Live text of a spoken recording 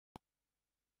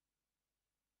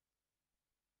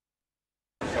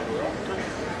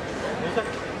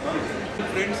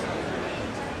Friends,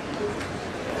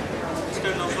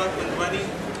 Mr. Nausad Panjwani.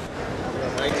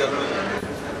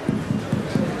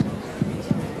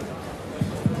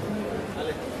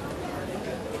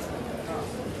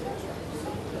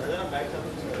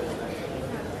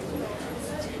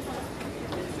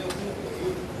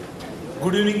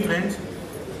 Good evening, friends.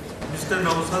 Mr.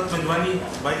 Nausad Panjwani,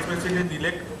 Vice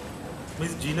President-elect,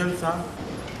 Ms. Jinal Shah,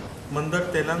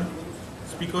 Mandar Telang,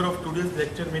 Speaker of today's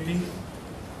lecture meeting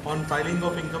on filing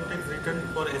of income tax return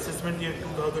for assessment year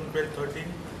 2012-13,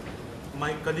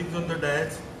 my colleagues on the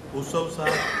dais, Utsav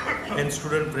Shah and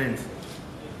student friends.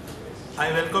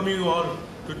 I welcome you all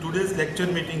to today's lecture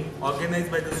meeting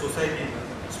organized by the society,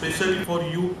 especially for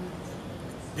you.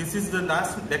 This is the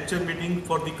last lecture meeting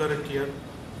for the current year.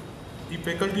 The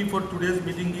faculty for today's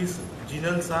meeting is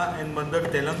Jinal Shah and Mandar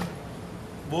Telang.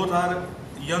 Both are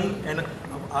young and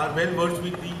are well versed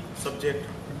with the subject.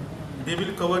 They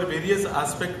will cover various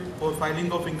aspects for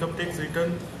filing of income tax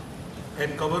return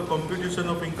and cover computation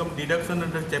of income deduction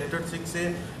under Chapter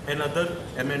 6A and other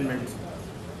amendments.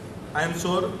 I am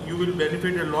sure you will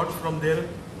benefit a lot from their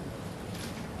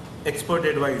expert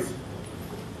advice.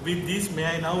 With this, may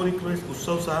I now request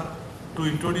Utsav Shah to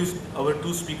introduce our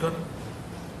two speakers.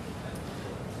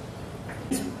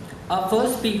 Our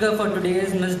first speaker for today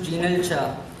is Ms. Jinal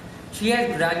Shah. She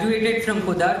has graduated from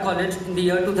Pudar College in the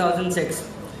year 2006,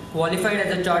 qualified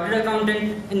as a chartered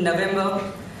accountant in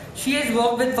November. She has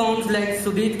worked with firms like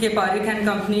Sudhit K. Parikh and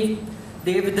Company,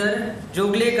 Devdar,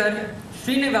 Joglekar,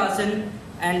 Srinivasan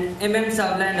and MM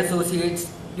Savla and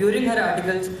Associates during her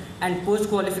articles and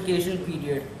post-qualification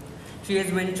period. She has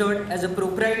ventured as a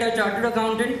proprietor chartered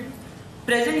accountant,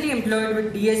 presently employed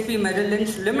with DSP Merrill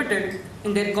Lynch Limited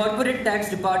in their corporate tax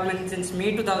department since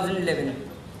May 2011.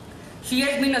 She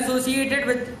has been associated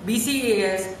with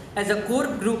BCAS as a core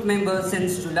group member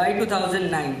since July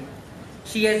 2009.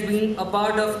 She has been a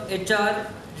part of HR,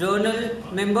 journal,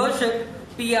 membership,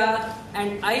 PR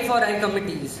and I4I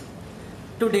committees.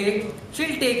 Today,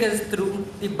 she'll take us through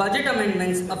the budget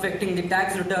amendments affecting the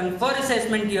tax return for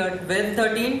assessment year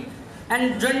 12-13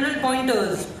 and general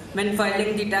pointers when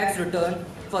filing the tax return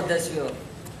for this year.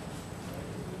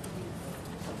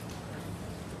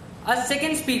 Our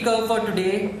second speaker for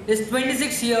today is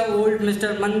 26-year-old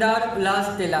Mr. Mandar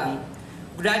Ullas Telang,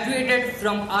 graduated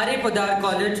from R.A. Pudar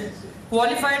College,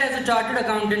 qualified as a chartered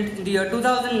accountant in the year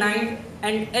 2009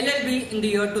 and LLB in the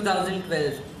year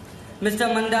 2012.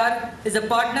 Mr. Mandar is a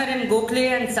partner in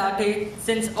Gokhale and Sathe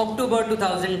since October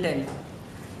 2010.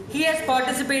 He has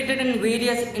participated in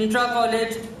various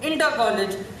intra-college,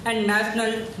 inter-college and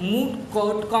national moot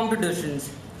court competitions.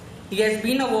 He has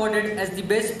been awarded as the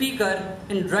best speaker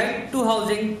in Right to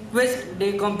Housing Quest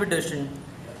Day competition.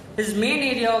 His main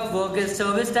area of work is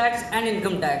service tax and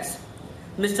income tax.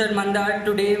 Mr. Mandar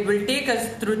today will take us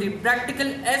through the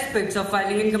practical aspects of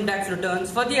filing income tax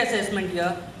returns for the assessment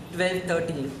year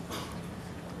 12-13.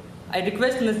 I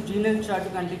request Ms. Jinal Shah to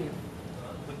continue.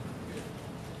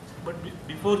 But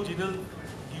before Jinal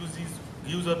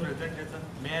gives her presentation,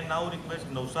 may I now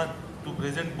request Nausad to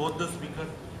present both the speakers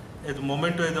as a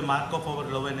memento, as a mark of our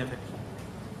love and affection.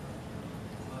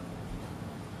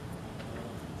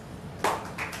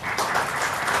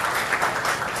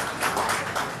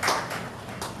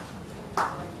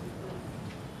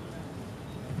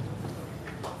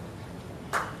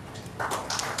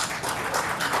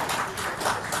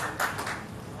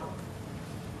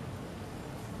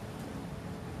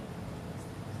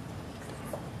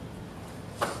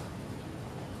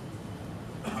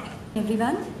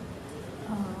 Everyone,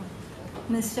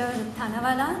 Mr.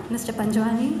 Thanawala, Mr.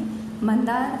 Panjwani,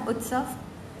 Mandar, Utsav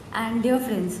and dear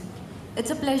friends.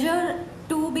 It's a pleasure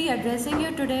to be addressing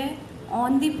you today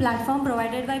on the platform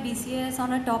provided by BCAS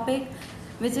on a topic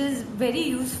which is very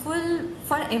useful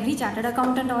for every chartered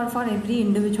accountant or for every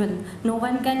individual. No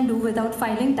one can do without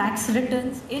filing tax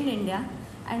returns in India,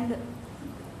 and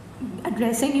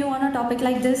addressing you on a topic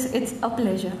like this, it's a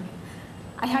pleasure.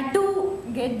 I had to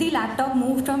get the laptop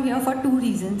moved from here for two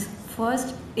reasons.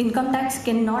 First, income tax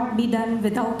cannot be done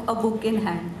without a book in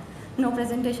hand. No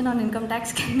presentation on income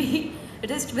tax can be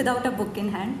just without a book in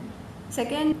hand.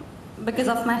 Second, because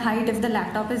of my height, if the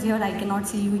laptop is here, I cannot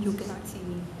see you, you cannot see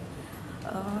me.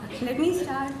 Let me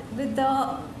start with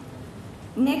the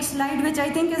next slide, which I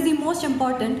think is the most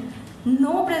important.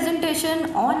 No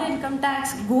presentation on income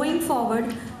tax going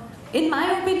forward, in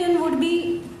my opinion, would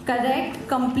be correct,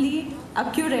 complete,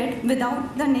 accurate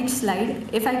without the next slide.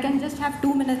 If I can just have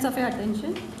 2 minutes of your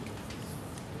attention.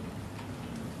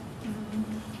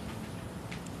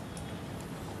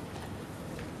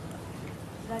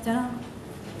 Rajana.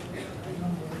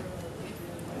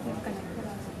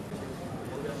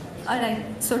 Alright,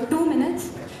 so 2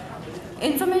 minutes.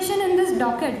 Information in this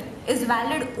docket is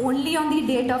valid only on the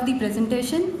date of the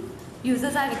presentation.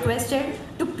 Users are requested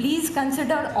to please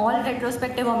consider all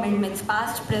retrospective amendments,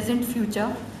 past, present,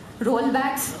 future,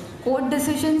 rollbacks, court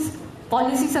decisions,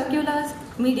 policy circulars,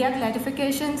 media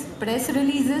clarifications, press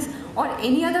releases, or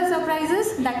any other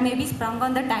surprises that may be sprung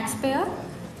on the taxpayer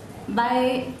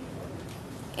by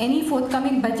any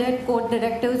forthcoming budget, court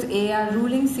directives, AR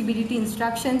rulings, CBDT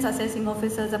instructions, assessing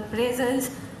officers' appraisals,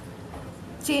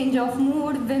 change of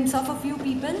mood, whims of a few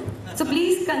people. So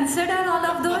please consider all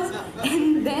of those,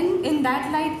 and then in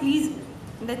that light, please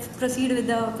let's proceed with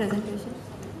the presentation.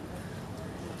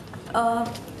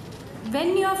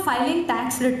 When you are filing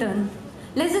tax return,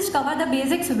 let's just cover the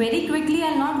basics very quickly.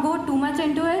 I'll not go too much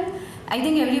into it. I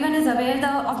think everyone is aware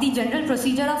of the general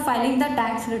procedure of filing the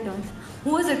tax returns.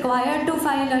 Who is required to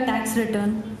file a tax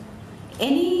return?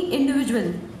 Any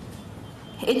individual,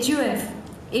 HUF,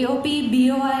 AOP,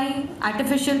 BOI,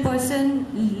 artificial person,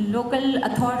 local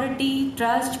authority,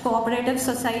 trust, cooperative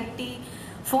society,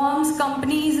 firms,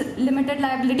 companies, limited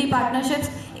liability partnerships,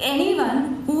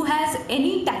 anyone who has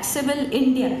any taxable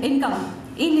income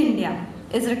in India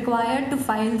is required to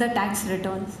file the tax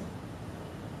returns.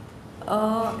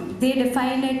 They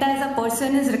define it as a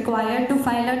person is required to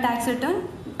file a tax return.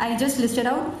 I just listed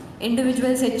out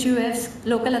individuals, HUFs,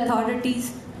 local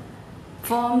authorities,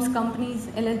 firms, companies,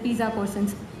 LLPs are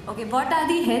persons. Okay, what are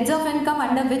the heads of income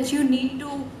under which you need to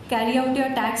carry out your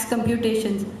tax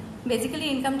computations? Basically,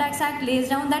 Income Tax Act lays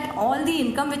down that all the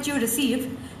income which you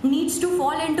receive needs to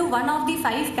fall into one of the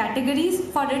 5 categories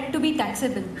for it to be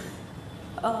taxable.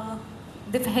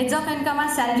 The heads of income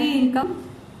are salary income,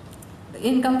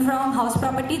 income from house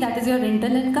property, that is your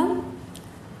rental income,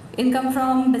 income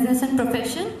from business and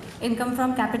profession, income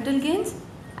from capital gains,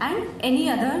 and any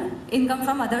other income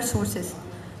from other sources.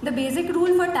 The basic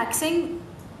rule for taxing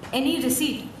any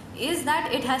receipt is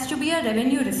that it has to be a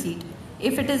revenue receipt.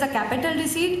 If it is a capital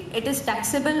receipt, it is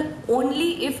taxable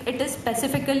only if it is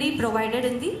specifically provided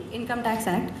in the Income Tax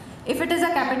Act. If it is a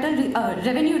capital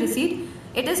revenue receipt,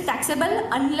 it is taxable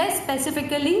unless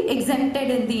specifically exempted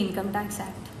in the Income Tax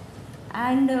Act.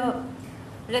 And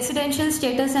residential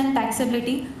status and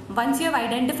taxability, once you have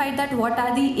identified that what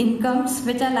are the incomes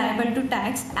which are liable to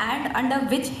tax and under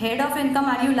which head of income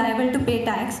are you liable to pay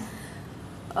tax,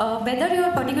 whether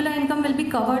your particular income will be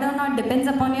covered or not depends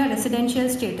upon your residential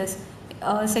status.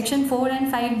 Section 4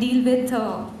 and 5 deal with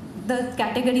the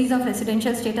categories of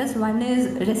residential status. One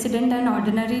is resident and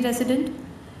ordinary resident,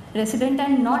 resident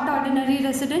and not ordinary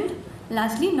resident,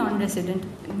 lastly non-resident.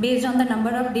 Based on the number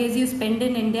of days you spend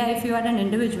in India if you are an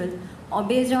individual, or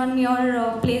based on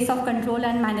your place of control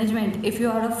and management if you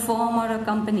are a firm or a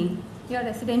company, your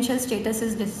residential status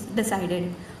is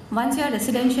decided. Once your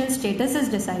residential status is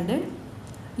decided,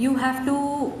 you have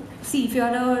to see if you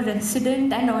are a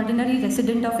resident and ordinary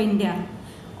resident of India.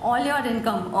 All your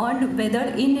income earned whether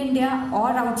in India or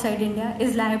outside India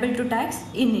is liable to tax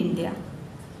in India.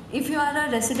 If you are a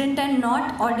resident and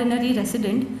not ordinary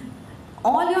resident,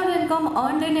 all your income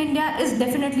earned in India is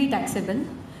definitely taxable.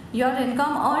 Your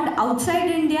income earned outside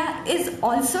India is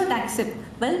also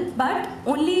taxable, but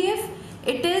only if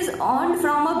it is earned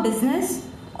from a business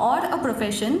or a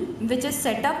profession which is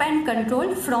set up and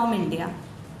controlled from India.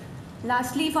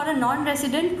 Lastly, for a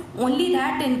non-resident, only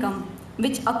that income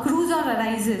which accrues or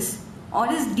arises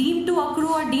or is deemed to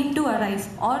accrue or deemed to arise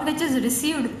or which is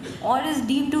received or is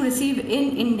deemed to receive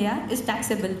in India is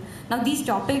taxable. Now these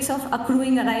topics of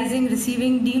accruing, arising,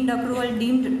 receiving, deemed accrual,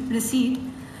 deemed receipt,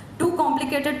 too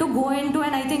complicated to go into,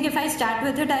 and I think if I start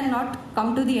with it, I'll not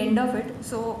come to the end of it.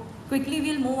 So quickly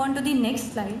we'll move on to the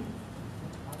next slide.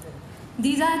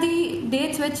 These are the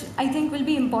dates which I think will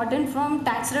be important from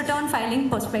tax return filing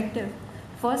perspective.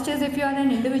 First is if you are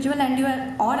an individual and you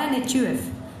are or an HUF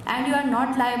and you are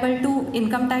not liable to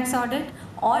income tax audit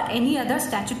or any other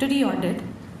statutory audit,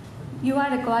 you are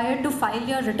required to file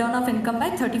your return of income by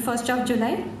 31st of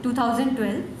July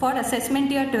 2012 for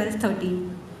assessment year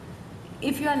 12-13.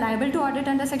 If you are liable to audit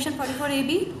under section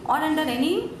 44AB or under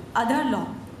any other law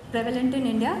prevalent in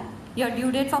India, your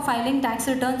due date for filing tax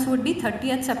returns would be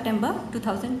 30th September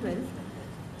 2012.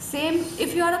 Same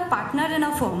if you are a partner in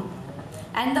a firm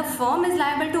and the firm is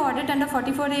liable to audit under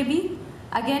 44AB,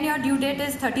 again your due date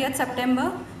is 30th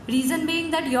September. Reason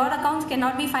being that your accounts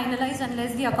cannot be finalized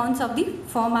unless the accounts of the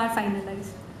firm are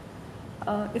finalized.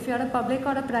 If you are a public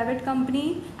or a private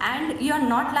company and you are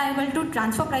not liable to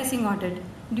transfer pricing audit,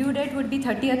 due date would be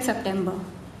 30th September.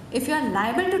 If you are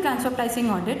liable to transfer pricing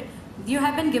audit, you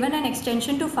have been given an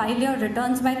extension to file your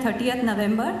returns by 30th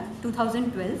November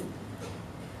 2012.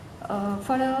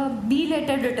 For a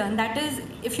belated return, that is,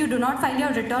 if you do not file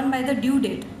your return by the due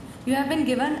date, you have been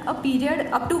given a period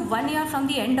up to 1 year from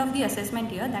the end of the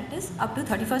assessment year, that is up to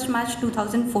 31st March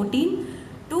 2014,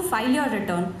 to file your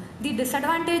return. The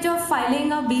disadvantage of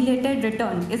filing a belated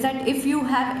return is that if you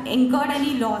have incurred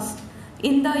any loss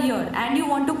in the year and you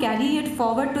want to carry it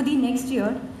forward to the next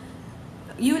year,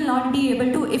 you will not be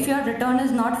able to if your return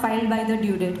is not filed by the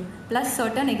due date. Plus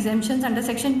certain exemptions under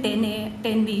section 10A,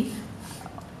 10B,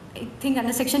 I think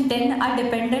under section 10 are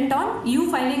dependent on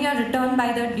you filing your return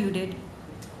by the due date.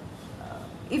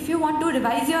 If you want to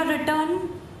revise your return,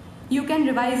 you can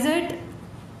revise it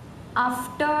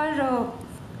after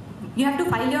you have to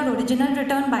file your original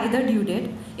return by the due date.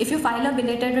 If you file a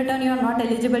belated return, you are not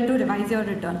eligible to revise your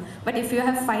return. But if you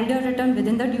have filed your return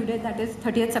within the due date, that is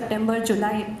 30th September,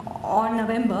 July or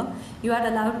November, you are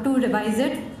allowed to revise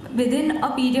it within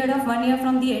a period of 1 year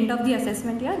from the end of the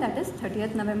assessment year, that is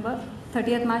 30th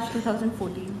March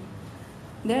 2014.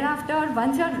 Thereafter,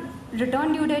 once your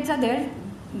return due dates are there,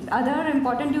 other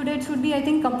important due dates would be, I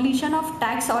think, completion of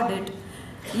tax audit.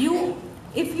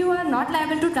 If you are not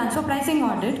liable to transfer pricing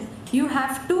audit, you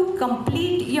have to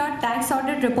complete your tax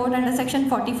audit report under section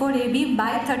 44AB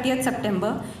by 30th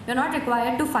September. You're not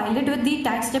required to file it with the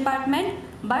tax department,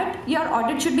 but your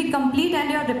audit should be complete and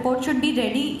your report should be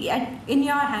ready in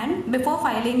your hand before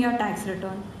filing your tax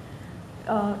return.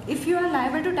 If you are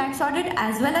liable to tax audit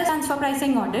as well as transfer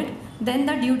pricing audit, then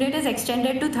the due date is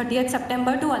extended to 30th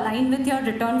September to align with your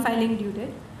return filing due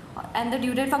date. And the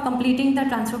due date for completing the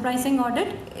transfer pricing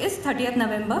audit is 30th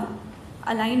November,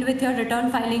 aligned with your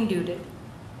return filing due date.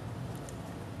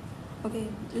 Okay,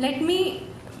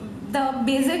 the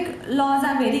basic laws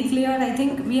are very clear. I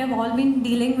think we have all been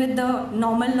dealing with the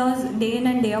normal laws day in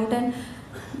and day out, and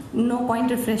no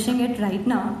point refreshing it right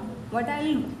now. What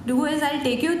I'll do is I'll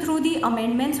take you through the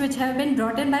amendments which have been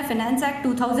brought in by Finance Act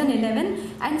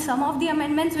 2011 and some of the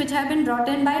amendments which have been brought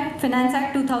in by Finance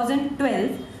Act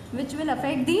 2012, which will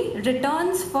affect the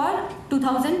returns for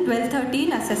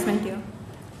 2012-13 assessment year.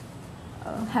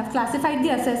 Have classified the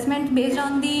assessment based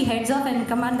on the heads of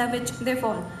income under which they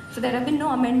fall. So there have been no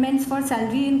amendments for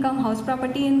salary income, house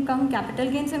property income, capital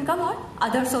gains income or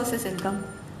other sources income.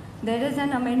 There is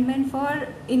an amendment for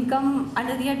income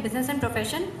under the head business and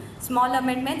profession. Small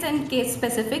amendments and case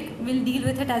specific. We'll deal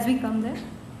with it as we come there.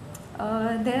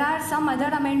 There are some other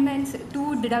amendments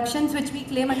to deductions which we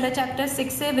claim under chapter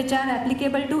 6A, which are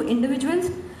applicable to individuals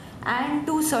and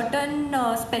to certain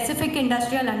specific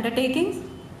industrial undertakings.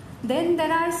 Then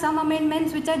there are some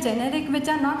amendments which are generic, which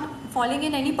are not falling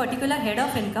in any particular head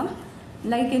of income,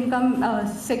 like income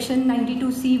section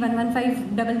 92C,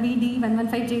 115BBD,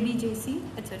 115JB, JC,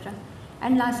 etc.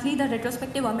 And lastly, the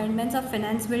retrospective amendments of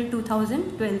Finance Bill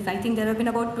 2012. I think there have been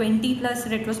about 20 plus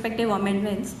retrospective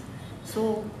amendments.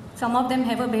 So some of them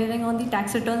have a bearing on the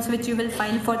tax returns which you will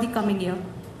file for the coming year.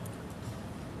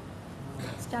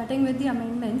 Starting with the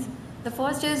amendments, the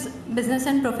first is business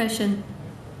and profession.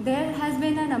 There has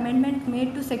been an amendment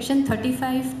made to section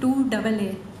 35 to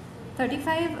AA.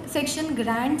 35 section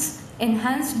grants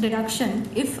enhanced deduction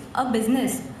if a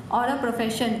business or a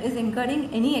profession is incurring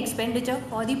any expenditure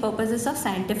for the purposes of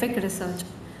scientific research.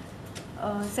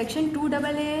 Section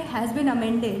 2AA has been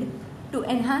amended to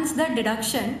enhance the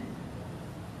deduction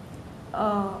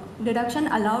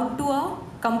allowed to a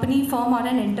company, firm or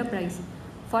an enterprise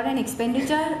for an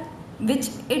expenditure which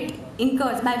it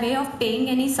incurs by way of paying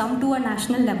any sum to a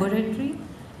national laboratory,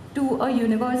 to a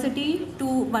university, to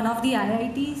one of the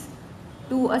IITs,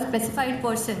 to a specified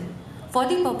person for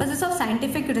the purposes of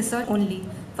scientific research only.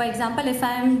 For example, if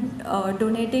I am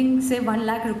donating say 1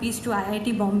 lakh rupees to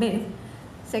IIT Bombay,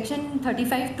 section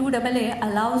 35 2AA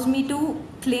allows me to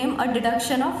claim a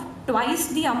deduction of twice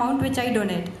the amount which I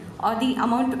donate or the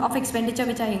amount of expenditure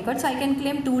which I incurred. So I can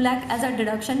claim 2 lakh as a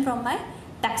deduction from my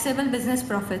taxable business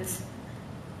profits.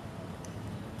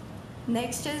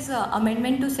 Next is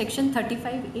amendment to section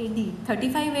 35AD.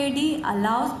 35AD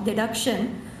allows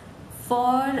deduction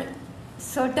for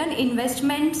certain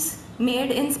investments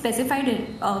made in specified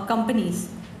companies.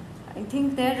 I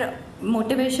think their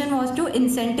motivation was to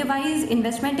incentivize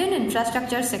investment in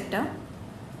infrastructure sector.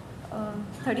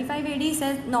 35AD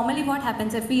says normally what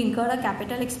happens if we incur a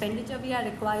capital expenditure, we are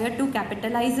required to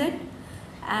capitalize it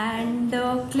and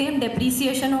claim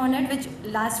depreciation on it, which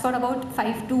lasts for about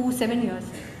 5 to 7 years.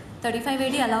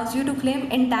 35AD allows you to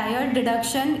claim entire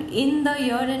deduction in the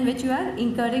year in which you are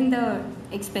incurring the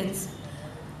expense.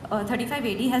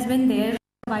 35AD has been there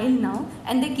for a while now,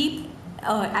 and they keep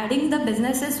adding the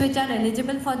businesses which are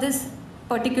eligible for this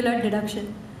particular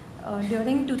deduction.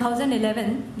 During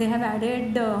 2011, they have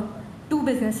added 2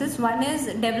 businesses. One is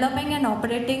developing and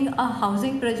operating a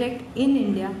housing project in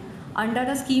India. under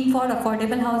a scheme for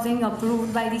affordable housing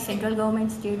approved by the central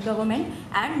government, state government,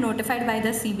 and notified by the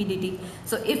CBDT.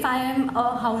 So if I am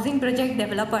a housing project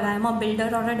developer, I am a builder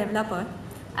or a developer,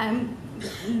 I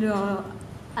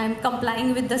am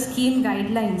complying with the scheme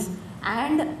guidelines,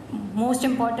 and most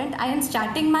important, I am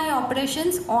starting my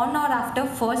operations on or after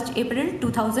 1st April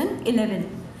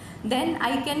 2011. Then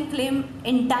I can claim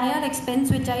entire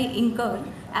expense which I incur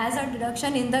as a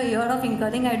deduction in the year of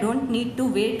incurring. I don't need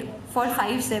to wait for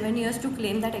 5-7 years to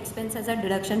claim that expense as a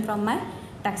deduction from my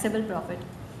taxable profit.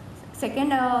 Second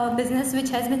business which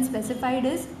has been specified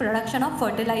is production of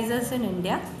fertilizers in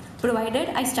India, provided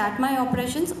I start my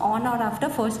operations on or after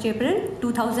 1st April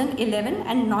 2011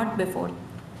 and not before.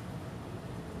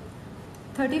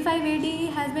 35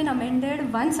 AD has been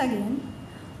amended once again.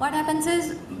 What happens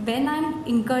is, when I'm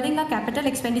incurring a capital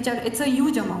expenditure, it's a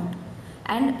huge amount.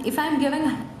 And if I'm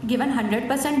given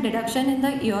 100% deduction in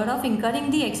the year of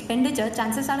incurring the expenditure,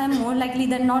 chances are I'm more likely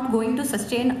than not going to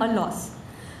sustain a loss.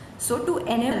 So to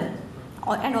enable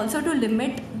and also to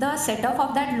limit the set-off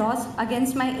of that loss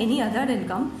against my any other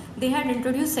income, they had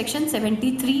introduced section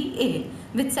 73A,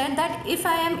 which said that if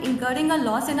I am incurring a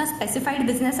loss in a specified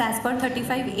business as per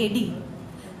 35 AD,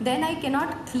 then I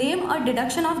cannot claim a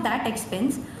deduction of that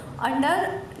expense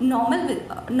under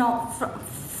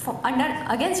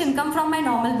against income from my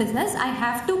normal business. I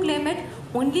have to claim it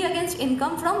only against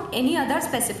income from any other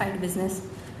specified business.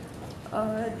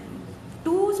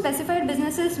 Two specified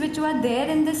businesses which were there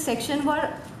in this section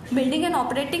were building and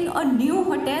operating a new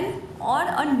hotel or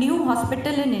a new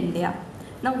hospital in India.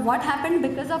 Now what happened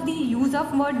because of the use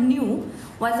of word new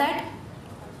was that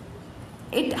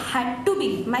it had to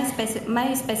be, my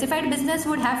specified business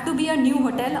would have to be a new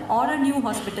hotel or a new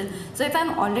hospital. So if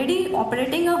I'm already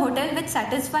operating a hotel which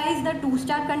satisfies the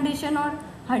 2-star condition or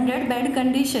 100-bed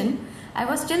condition, I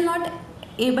was still not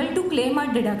able to claim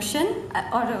a deduction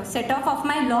or a set-off of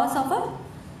my loss of a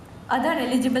other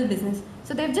eligible business.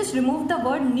 So they've just removed the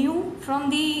word new from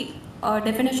the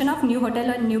definition of new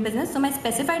hotel or new business. So my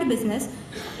specified business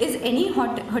is any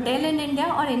hotel in India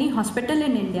or any hospital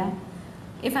in India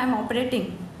if I'm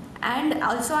operating. And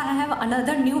also I have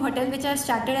another new hotel which I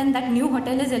started, and that new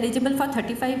hotel is eligible for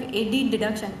 35 AD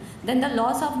deduction. Then the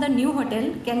loss of the new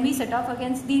hotel can be set off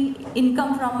against the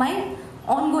income from my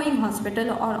ongoing hospital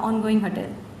or ongoing hotel.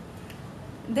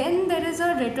 Then there is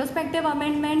a retrospective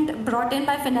amendment brought in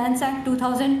by Finance Act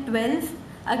 2012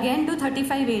 again to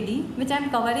 35 AD, which I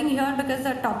am covering here because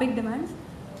the topic demands.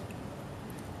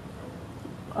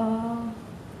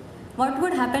 What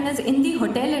would happen is, in the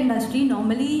hotel industry,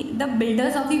 normally the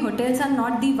builders of the hotels are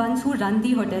not the ones who run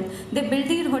the hotel. They build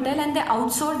the hotel and they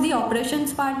outsource the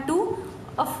operations part to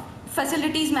a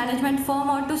facilities management firm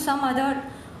or to some other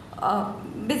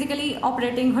basically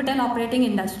hotel operating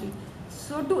industry.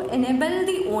 So to enable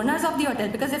the owners of the hotel,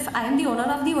 because if I am the owner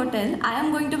of the hotel, I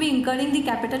am going to be incurring the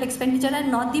capital expenditure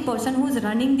and not the person who is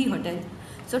running the hotel.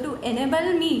 So to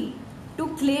enable me to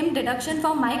claim deduction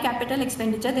for my capital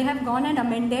expenditure, they have gone and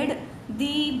amended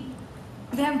they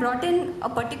have brought in a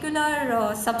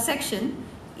particular subsection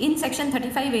in section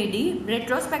 35 AD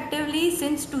retrospectively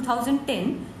since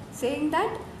 2010, saying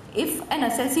that if an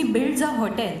assessee builds a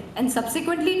hotel and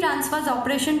subsequently transfers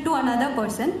operation to another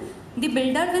person, the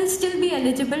builder will still be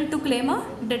eligible to claim a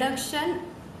deduction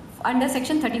under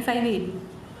section 35 AD.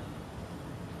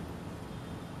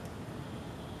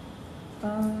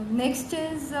 Next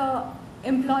is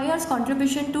employers'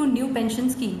 contribution to new pension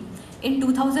scheme. In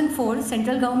 2004,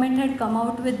 central government had come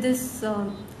out with this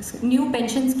new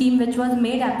pension scheme which was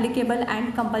made applicable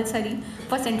and compulsory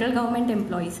for central government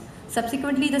employees.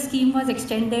 Subsequently, the scheme was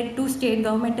extended to state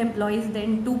government employees,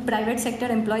 then to private sector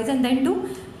employees, and then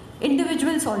to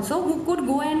individuals also who could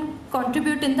go and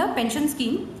contribute in the pension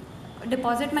scheme,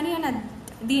 deposit money, and at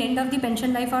the end of the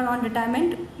pension life or on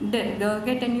retirement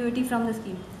get annuity from the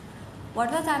scheme.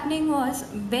 What was happening was,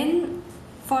 when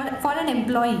for an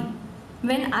employee,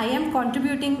 when I am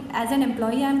contributing as an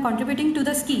employee, I am contributing to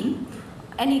the scheme,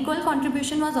 an equal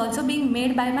contribution was also being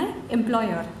made by my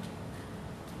employer.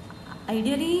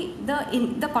 Ideally,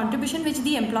 the contribution which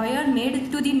the employer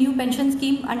made to the new pension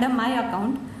scheme under my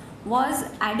account was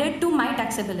added to my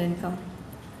taxable income.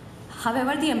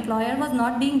 However, the employer was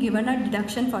not being given a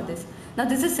deduction for this. Now,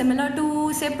 this is similar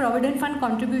to, say, Provident Fund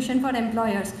contribution for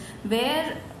employers,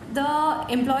 where the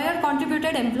employer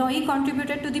contributed, employee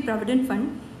contributed to the Provident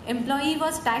Fund. Employee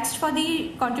was taxed for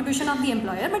the contribution of the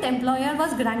employer, but employer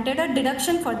was granted a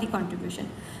deduction for the contribution.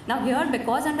 Now here,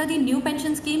 because under the new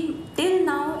pension scheme, till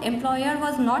now employer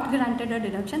was not granted a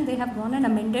deduction, they have gone and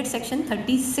amended section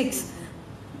 36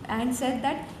 and said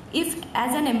that if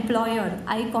as an employer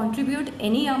I contribute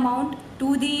any amount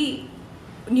to the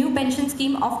new pension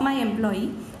scheme of my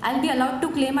employee, I'll be allowed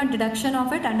to claim a deduction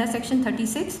of it under section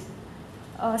 36.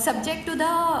 Subject to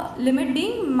the limit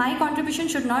being my contribution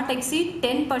should not exceed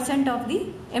 10% of the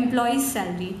employee's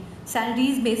salary. Salary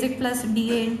is basic plus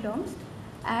DA in terms.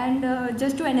 And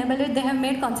just to enable it, they have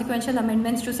made consequential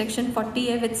amendments to section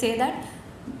 40A which say that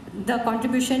the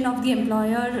contribution of the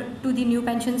employer to the new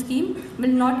pension scheme will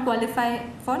not qualify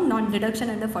for non-deduction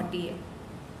under 40A.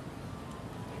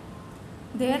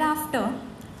 Thereafter,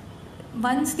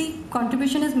 once the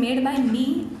contribution is made by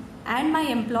me and my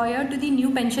employer to the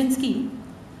new pension scheme,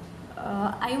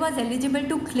 I was eligible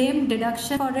to claim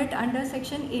deduction for it under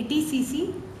section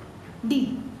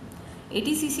 80CC-D.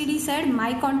 80CC-D said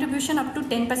my contribution up to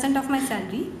 10% of my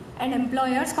salary and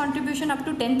employer's contribution up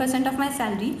to 10% of my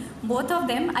salary, both of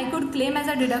them I could claim as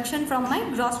a deduction from my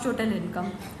gross total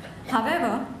income.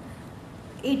 However,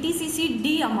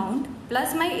 80CC-D amount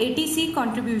plus my 80C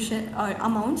contribution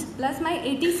amounts plus my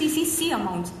 80CC-C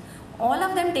amounts, all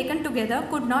of them taken together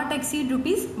could not exceed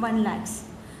rupees 1 lakhs.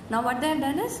 Now what they have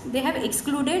done is they have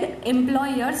excluded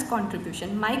employer's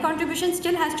contribution. My contribution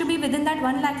still has to be within that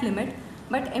 1 lakh limit,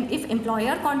 but if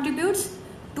employer contributes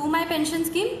to my pension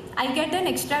scheme, I get an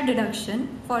extra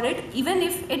deduction for it even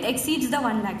if it exceeds the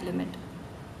 1 lakh limit.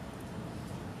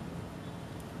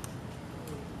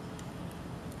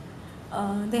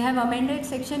 They have amended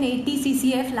section 80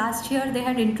 CCF. Last year they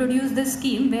had introduced this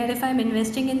scheme where if I am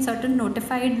investing in certain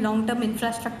notified long-term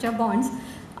infrastructure bonds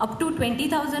up to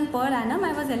 20,000 per annum,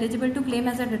 I was eligible to claim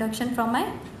as a deduction from my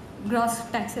gross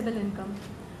taxable income.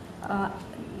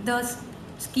 The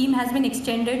scheme has been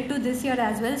extended to this year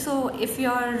as well. So if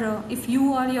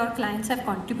you or your clients have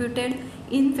contributed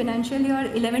in financial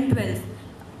year 11-12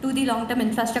 to the long-term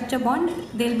infrastructure bond,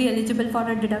 they'll be eligible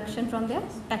for a deduction from their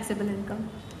taxable income.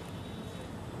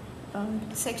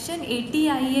 Section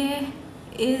 80IA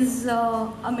is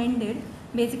amended.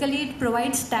 Basically, it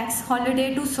provides tax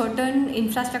holiday to certain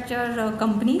infrastructure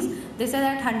companies. They say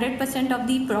that 100% of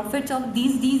the profits of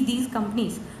these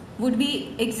companies would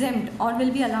be exempt or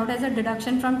will be allowed as a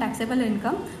deduction from taxable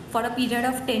income for a period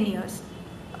of 10 years.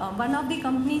 One of the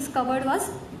companies covered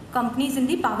was companies in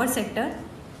the power sector.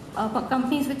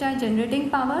 Companies which are generating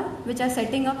power, which are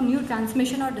setting up new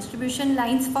transmission or distribution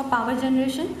lines for power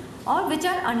generation, or which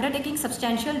are undertaking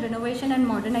substantial renovation and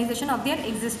modernization of their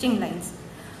existing lines.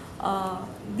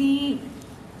 The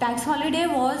tax holiday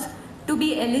was to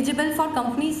be eligible for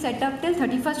companies set up till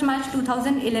 31st March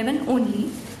 2011 only.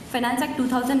 Finance Act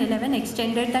 2011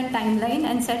 extended that timeline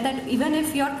and said that even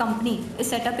if your company is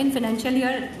set up in financial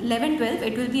year 11-12,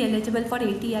 it will be eligible for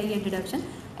 80IA deduction.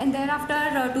 And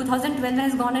thereafter 2012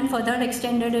 has gone and further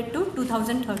extended it to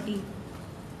 2013.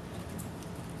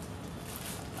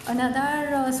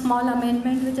 Another small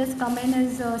amendment which has come in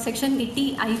is section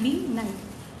 80IB 9.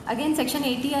 Again, section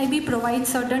 80IB provides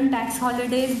certain tax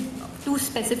holidays to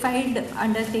specified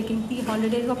undertakings. The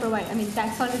holidays were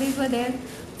tax holidays were there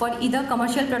for either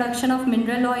commercial production of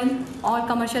mineral oil or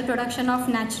commercial production of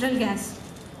natural gas,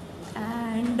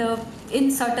 and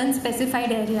in certain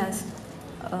specified areas.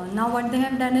 Now what they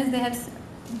have done is they have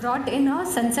brought in a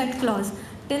sunset clause.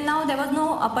 Till now there was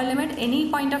no upper limit. Any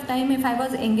point of time if I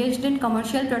was engaged in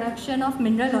commercial production of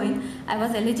mineral oil, I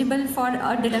was eligible for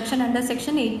a deduction under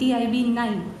section 80IB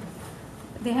 9.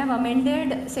 They have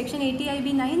amended section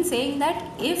 80IB 9 saying that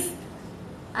if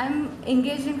I'm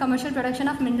engaged in commercial production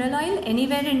of mineral oil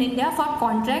anywhere in India for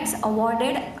contracts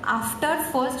awarded after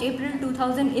 1st April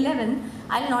 2011,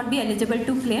 I'll not be eligible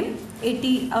to claim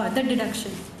the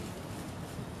deduction.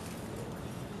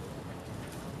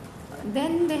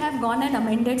 Then they have gone and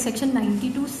amended section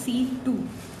 92C2.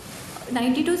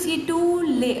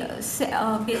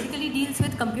 92C2 basically deals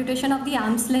with computation of the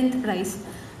arm's length price.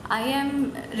 I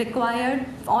am required,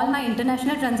 all my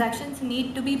international transactions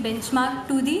need to be benchmarked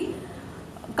to the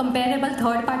comparable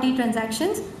third-party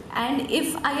transactions, and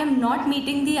if I am not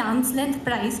meeting the arm's length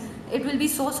price, it will be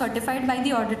so certified by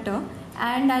the auditor,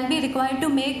 and I'll be required to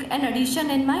make an addition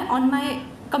on my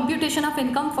computation of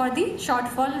income for the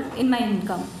shortfall in my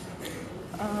income.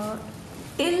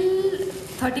 Till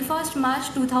 31st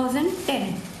March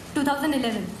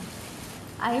 2011,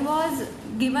 I was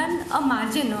given a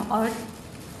margin, or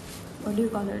what do you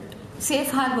call it, safe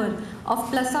harbor of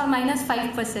plus or minus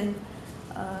 5%.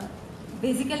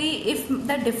 Basically, if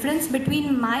the difference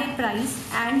between my price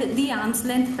and the arm's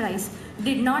length price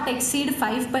did not exceed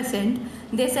 5%,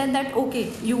 they said that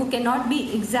okay, you cannot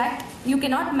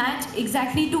match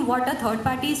exactly to what a third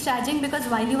party is charging, because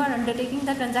while you are undertaking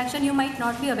the transaction, you might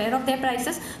not be aware of their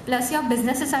prices, plus your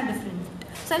businesses are different.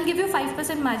 So I'll give you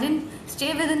 5% margin,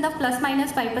 stay within the plus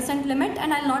minus 5% limit,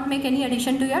 and I'll not make any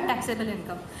addition to your taxable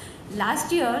income.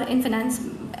 Last year in Finance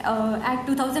Act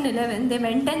 2011, they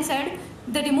went and said,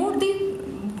 they removed the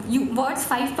words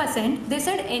 5%, they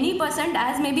said any percent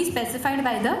as may be specified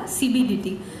by the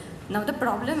CBDT. Now the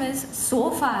problem is,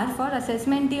 so far for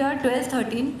assessment year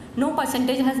 12-13, no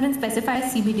percentage has been specified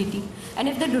as CBDT. And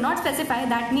if they do not specify,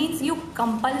 that means you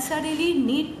compulsorily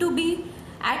need to be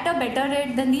at a better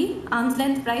rate than the arm's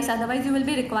length price, otherwise you will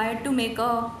be required to make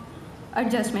a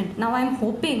adjustment. Now I'm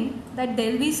hoping that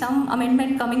there will be some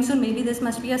amendment coming soon, maybe this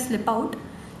must be a slip out,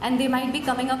 and they might be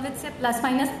coming up with say plus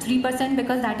minus 3%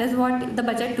 because that is what the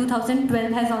budget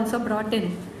 2012 has also brought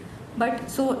in. But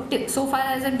so far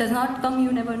as it does not come,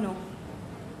 you never know.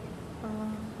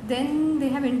 Then they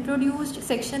have introduced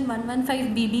section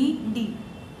 115 BBD.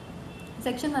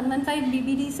 Section 115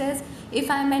 BBD says if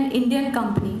I am an Indian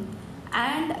company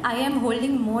and I am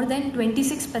holding more than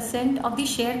 26% of the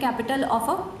share capital of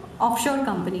a offshore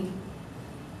company,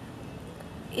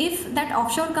 if that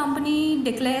offshore company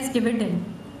declares dividend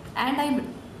and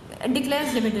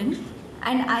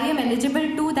I am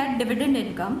eligible to that dividend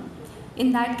income,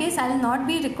 in that case I will not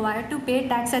be required to pay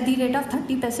tax at the rate of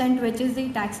 30%, which is the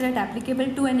tax rate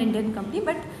applicable to an Indian company,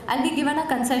 but I'll be given a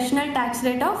concessional tax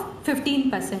rate of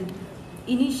 15%.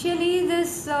 Initially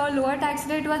this lower tax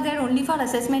rate was there only for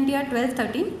assessment year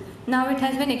 12-13. Now it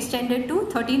has been extended to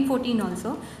 13-14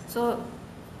 also. So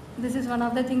this is one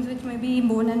of the things which may be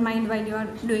borne in mind while you are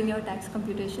doing your tax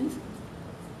computations.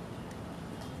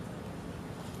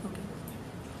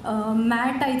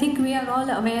 MAT, I think we are all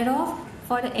aware of.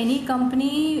 For any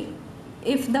company,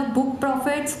 if the book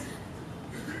profits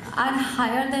are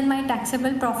higher than my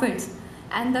taxable profits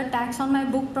and the tax on my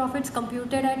book profits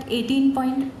computed at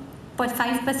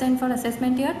 18.5% for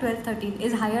assessment year 12-13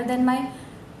 is higher than my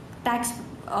tax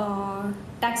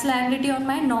liability on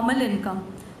my normal income,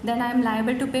 then I am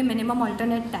liable to pay minimum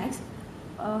alternate tax.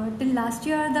 Till last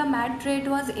year the MAT rate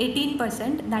was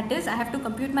 18%, that is I have to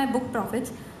compute my book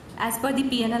profits as per the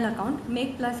P&L account,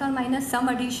 make plus or minus some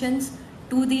additions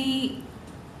to the,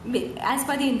 as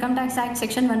per the Income Tax Act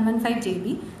section 115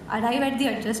 JB, arrive at the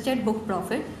adjusted book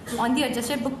profit. On the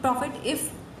adjusted book profit,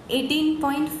 if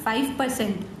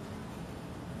 18.5%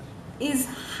 is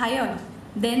higher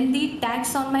than the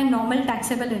tax on my normal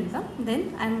taxable income,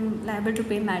 then I am liable to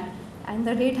pay MAT. And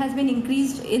the rate has been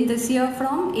increased in this year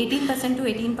from 18% to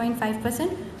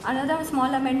 18.5%. Another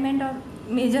small amendment or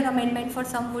major amendment for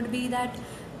some would be that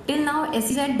till now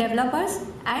SEZ developers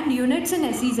and units in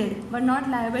SEZ were not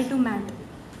liable to MAT.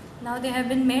 Now they have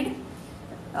been made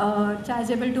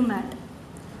chargeable to MAT.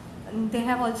 They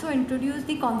have also introduced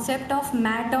the concept of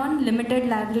MAT on limited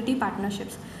liability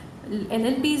partnerships.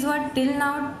 LLPs were till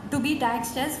now to be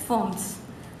taxed as firms.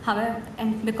 However,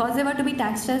 and because they were to be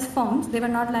taxed as firms, they were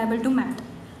not liable to MAT.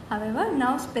 However,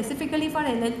 now specifically for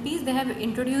LLPs, they have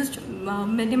introduced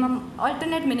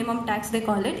alternate minimum tax, they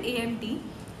call it AMT.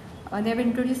 They have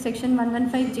introduced section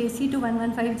 115JC to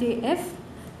 115JF.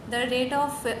 The rate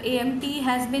of AMT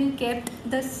has been kept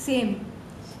the same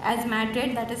as MAT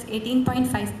rate, that is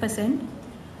 18.5%.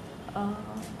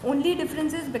 Only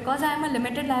difference is because I am a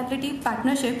limited liability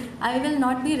partnership, I will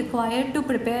not be required to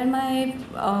prepare my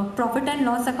profit and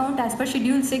loss account as per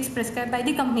Schedule 6 prescribed by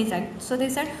the Companies Act. So they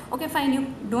said, okay fine, you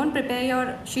don't prepare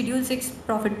your Schedule 6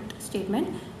 profit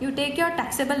statement, you take your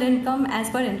taxable income as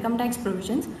per income tax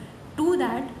provisions. To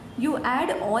that, you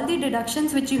add all the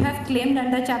deductions which you have claimed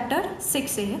under Chapter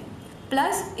 6A,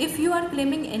 plus if you are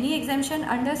claiming any exemption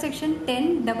under Section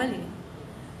 10AA,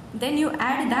 then you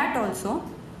add that also.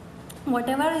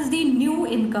 Whatever is the new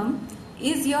income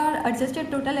is your adjusted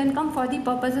total income for the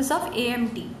purposes of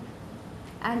AMT.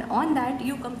 And on that,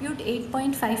 you compute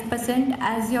 8.5%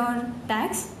 as your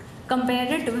tax,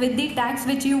 compare it with the tax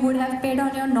which you would have paid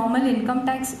on your normal income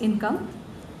tax income.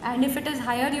 And if it is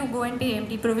higher, you go and pay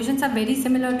AMT. Provisions are very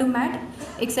similar to MAT,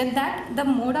 except that the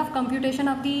mode of computation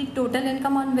of the total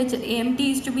income on which AMT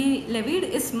is to be levied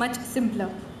is much simpler.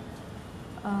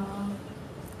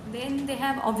 Then they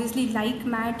have, obviously like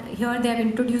MAT, here they have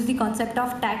introduced the concept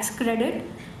of tax credit.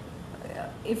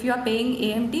 If you are paying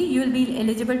AMT, you will be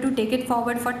eligible to take it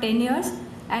forward for 10 years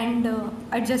and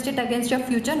adjust it against your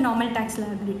future normal tax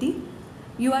liability.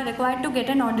 You are required to get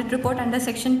an audit report under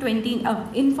Section 20,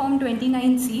 in Form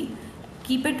 29C.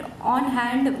 Keep it on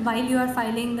hand while you are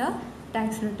filing the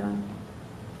tax return.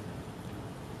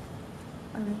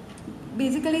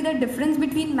 Basically, the difference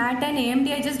between MAT and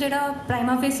AMT, I just did a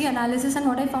prima facie analysis, and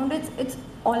what I found is it's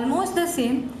almost the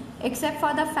same, except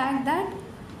for the fact that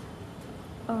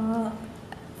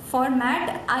For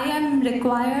MAT, I am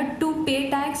required to pay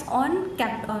tax on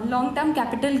long-term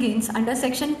capital gains under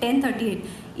section 1038.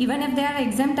 Even if they are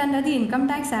exempt under the Income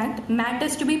Tax Act, MAT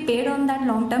is to be paid on that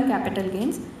long-term capital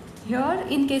gains. Here,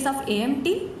 in case of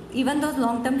AMT, even those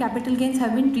long-term capital gains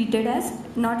have been treated as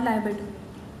not liable.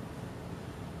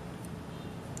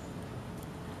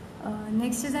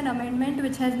 Next is an amendment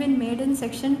which has been made in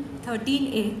section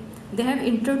 13A. They have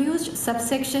introduced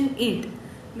subsection 8.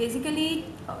 Basically,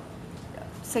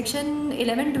 section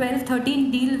 11, 12, 13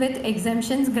 deal with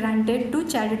exemptions granted to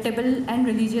charitable and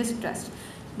religious trusts.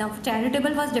 Now,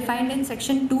 charitable was defined in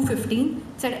section 215,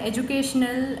 said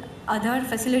educational, other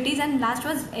facilities, and last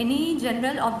was any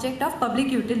general object of public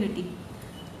utility.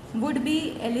 Would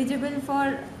be eligible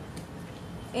for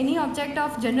any object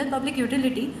of general public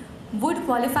utility would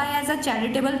qualify as a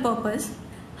charitable purpose.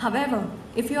 However,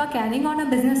 if you are carrying on a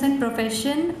business and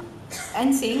profession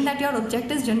and saying that your object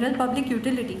is general public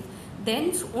utility,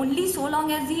 then only so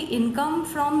long as the income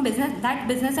from that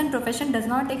business and profession does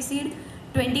not exceed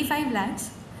 25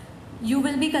 lakhs, you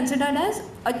will be considered as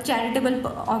a charitable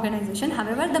organization.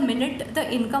 However, the minute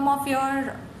the income of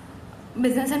your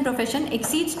business and profession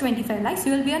exceeds 25 lakhs,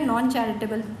 you will be a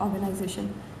non-charitable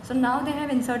organization. So now they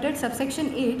have inserted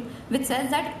subsection 8, which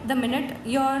says that the minute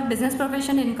your business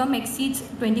profession income exceeds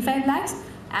 25 lakhs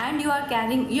and you are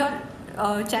carrying your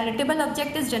charitable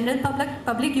object is general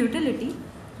public utility,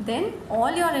 then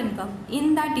all your income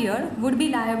in that year would be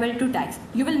liable to tax.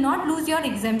 You will not lose your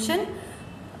exemption.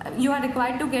 You are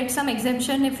required to get some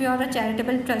exemption if you are a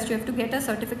charitable trust. You have to get a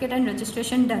certificate and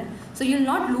registration done. So you will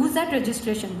not lose that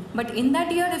registration. But in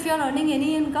that year, if you are earning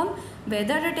any income,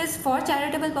 whether it is for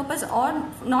charitable purpose or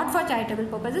not for charitable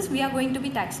purposes, we are going to be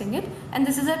taxing it. And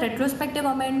this is a retrospective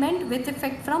amendment with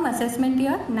effect from assessment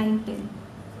year 9-10.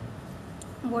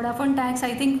 Vodafone tax,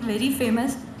 I think very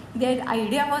famous. Their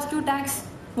idea was to tax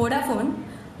Vodafone.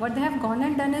 What they have gone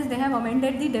and done is they have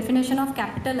amended the definition of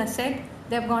capital asset.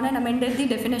 They have gone and amended the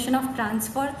definition of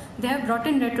transfer. They have brought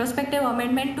in retrospective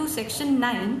amendment to section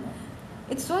 9.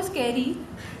 It's so scary.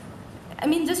 I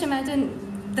mean, just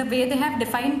imagine the way they have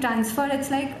defined transfer. It's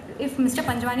like if Mr.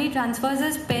 Panjwani transfers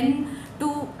his pen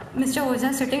to Mr.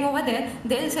 Oza sitting over there,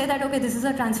 they'll say that, okay, this is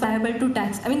a transferable to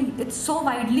tax. I mean, it's so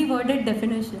widely worded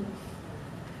definition.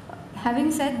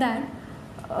 Having said that,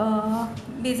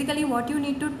 basically what you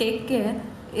need to take care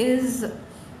is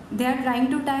they are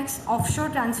trying to tax offshore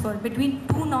transfer between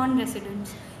two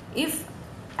non-residents. If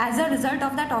as a result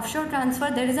of that offshore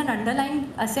transfer there is an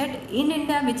underlying asset in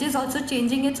India which is also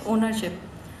changing its ownership,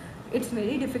 it's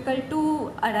very difficult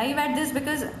to arrive at this,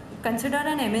 because consider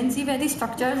an MNC where the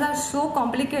structures are so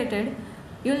complicated,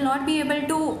 you will not be able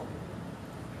to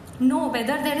know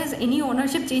whether there is any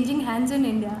ownership changing hands in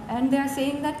India. And they are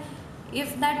saying that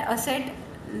if that asset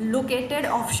located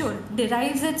offshore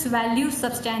derives its value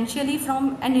substantially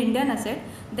from an Indian asset,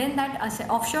 then that asset,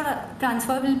 offshore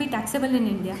transfer will be taxable in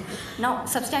India. Now,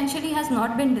 substantially has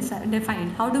not been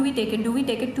defined. How do we take it? Do we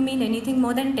take it to mean anything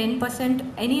more than 10%?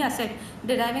 Any asset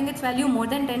deriving its value more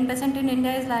than 10% in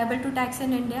India is liable to tax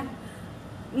in India?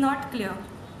 Not clear.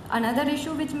 Another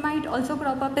issue which might also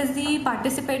crop up is the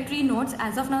participatory notes.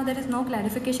 As of now, there is no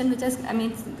clarification which has, I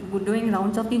mean, it's doing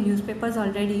rounds of the newspapers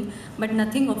already, but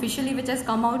nothing officially which has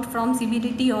come out from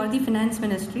CBDT or the Finance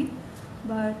Ministry.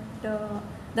 But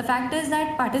the fact is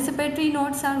that participatory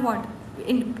notes are what?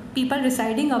 In people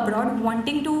residing abroad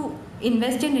wanting to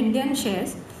invest in Indian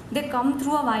shares, they come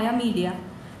through a via media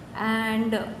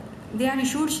and they are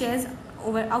issued shares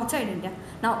outside India.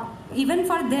 Now, even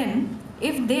for them,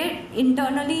 if they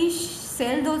internally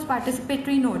sell those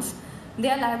participatory notes, they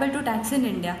are liable to tax in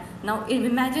India. Now,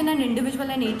 imagine an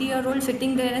individual, an 80-year-old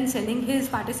sitting there and selling his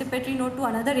participatory note to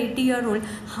another 80-year-old.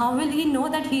 How will he know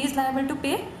that he is liable to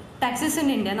pay taxes in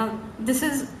India? Now, this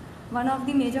is one of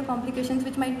the major complications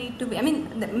which might need to be, I mean,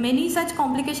 many such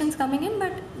complications coming in,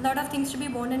 but a lot of things to be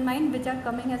borne in mind which are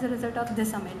coming as a result of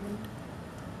this amendment.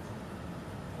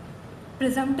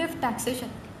 Presumptive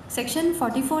taxation. Section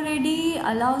 44 AD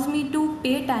allows me to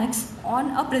pay tax on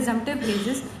a presumptive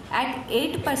basis at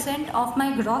 8% of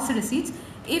my gross receipts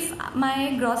if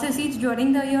my gross receipts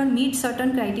during the year meet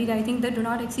certain criteria. I think they do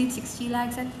not exceed 60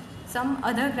 lakhs and some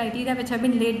other criteria which have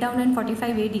been laid down in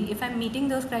 45 AD. If I am meeting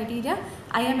those criteria,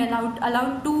 I am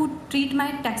allowed to treat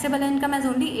my taxable income as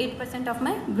only 8% of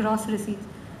my gross receipts.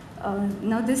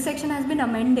 Now this section has been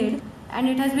amended and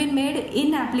it has been made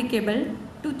inapplicable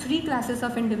to three classes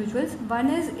of individuals. One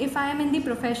is if I am in the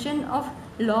profession of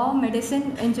law,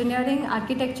 medicine, engineering,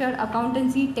 architecture,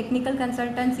 accountancy, technical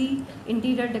consultancy,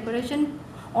 interior decoration,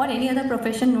 or any other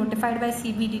profession notified by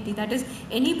CBDT. That is,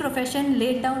 any profession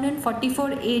laid down in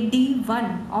 44 AD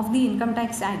 1 of the Income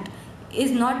Tax Act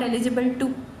is not eligible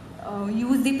to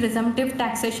use the presumptive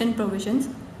taxation provisions.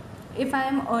 If I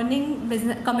am earning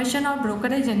business, commission or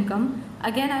brokerage income,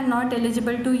 again I am not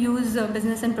eligible to use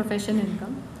business and profession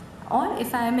income. Or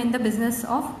if I am in the business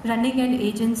of running an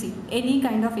agency, any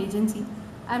kind of agency,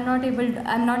 I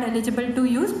am not eligible to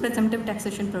use presumptive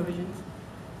taxation provisions.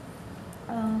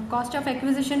 Cost of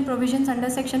acquisition provisions under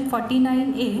section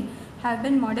 49A have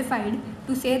been modified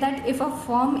to say that if a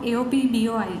firm AOP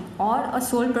BOI or a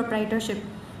sole proprietorship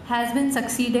has been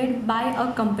succeeded by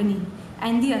a company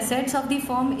and the assets of the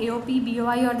firm AOP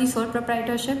BOI or the sole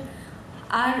proprietorship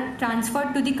are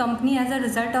transferred to the company as a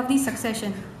result of the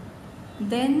succession,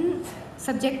 then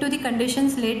subject to the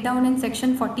conditions laid down in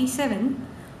section 47,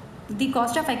 the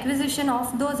cost of acquisition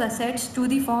of those assets to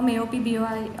the firm AOP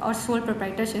BOI or sole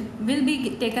proprietorship will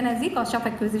be taken as the cost of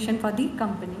acquisition for the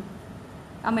company.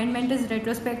 Amendment is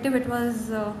retrospective. It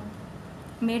was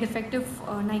made effective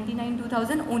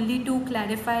 99/2000 only to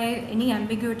clarify any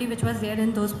ambiguity which was there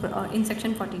in those in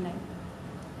section 49.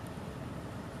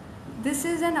 This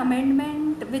is an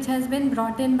amendment which has been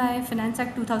brought in by Finance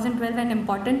Act 2012, an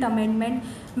important amendment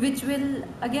which will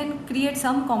again create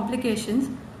some complications.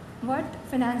 What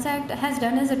Finance Act has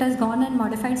done is it has gone and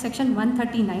modified section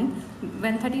 139.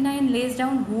 139 lays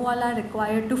down who all are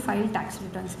required to file tax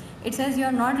returns. It says you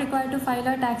are not required to file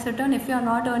a tax return if you are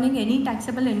not earning any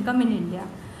taxable income in India.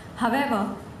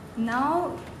 However,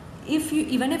 now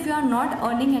even if you are not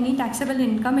earning any taxable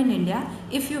income in India,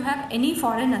 if you have any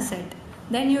foreign asset,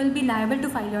 then you will be liable to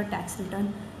file your tax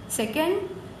return. Second,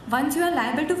 once you are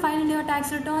liable to file your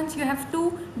tax returns, you have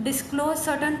to disclose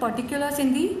certain particulars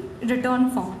in the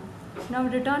return form. Now,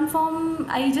 return form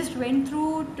I just went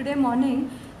through today morning,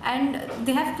 and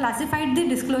they have classified the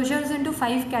disclosures into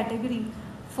 5 categories.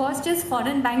 First is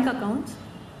foreign bank accounts.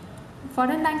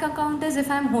 Foreign bank account is if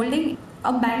I am holding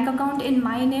a bank account in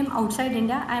my name outside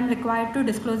India, I am required to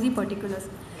disclose the particulars.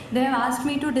 They have asked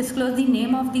me to disclose the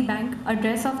name of the bank,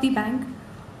 address of the bank,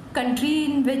 country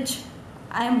in which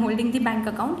I am holding the bank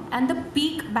account, and the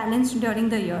peak balance during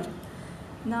the year.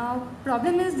 Now,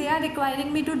 problem is they are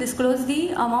requiring me to disclose the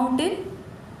amount in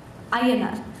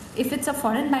INR. If it's a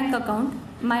foreign bank account,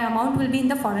 my amount will be in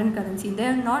the foreign currency. They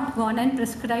have not gone and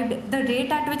prescribed the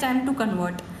rate at which I am to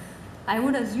convert. I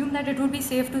would assume that it would be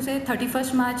safe to say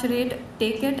 31st March rate,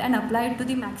 take it and apply it to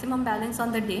the maximum balance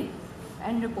on the day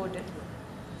and report it.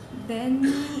 Then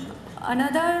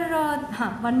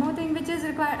one more thing which is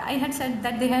required, I had said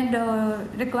that they had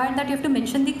required that you have to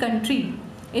mention the country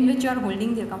in which you are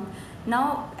holding the account.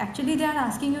 Now, actually they are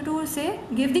asking you to say,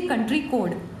 give the country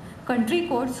code. Country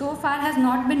code so far has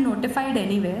not been notified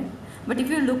anywhere. But if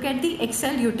you look at the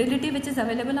Excel utility which is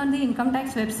available on the income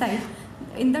tax website,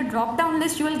 in the drop down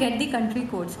list you will get the country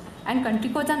codes. And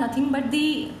country codes are nothing but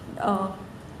the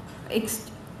ISD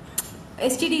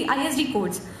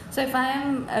codes. So if I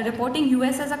am reporting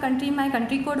US as a country, my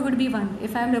country code would be 1.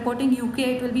 If I am reporting UK,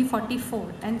 it will be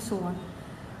 44 and so on.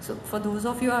 So for those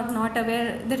of you who are not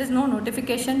aware, there is no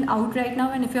notification out right now,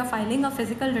 and if you are filing a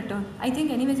physical return, I think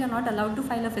anyways you are not allowed to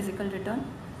file a physical return,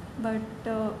 but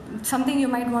something you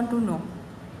might want to know.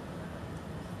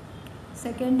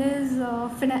 Second is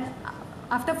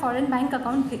after foreign bank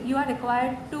account, you are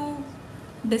required to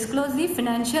disclose the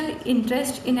financial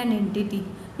interest in an entity.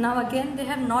 Now again, they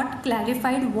have not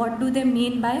clarified what do they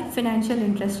mean by financial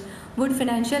interest. Would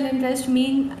financial interest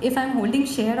mean if I am holding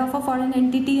share of a foreign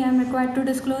entity I am required to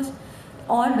disclose?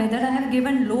 Or whether I have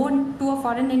given loan to a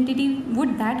foreign entity,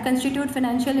 would that constitute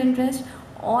financial interest?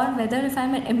 Or whether if I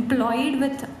am employed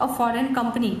with a foreign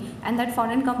company and that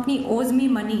foreign company owes me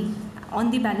money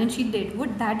on the balance sheet date,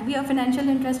 would that be a financial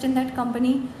interest in that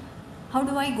company? How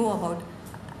do I go about?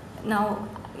 Now,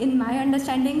 in my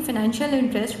understanding, financial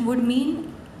interest would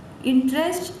mean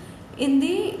interest in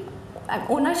the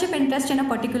ownership interest in a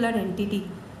particular entity.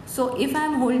 So if I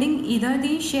am holding either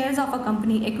the shares of a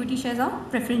company, equity shares or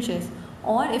preference shares,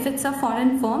 or if it's a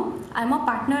foreign firm, I am a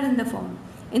partner in the firm.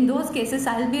 In those cases,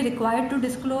 I will be required to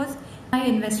disclose my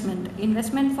investment.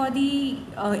 Investment for the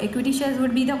equity shares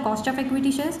would be the cost of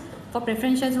equity shares, for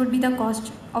preference shares would be the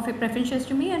cost of a preference shares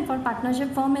to me, and for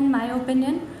partnership firm, in my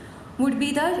opinion, would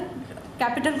be the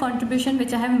capital contribution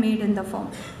which I have made in the firm.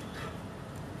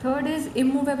 Third is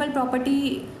immovable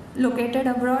property located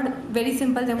abroad. Very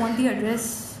simple, they want the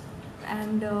address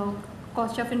and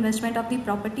cost of investment of the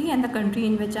property and the country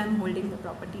in which I am holding the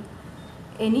property.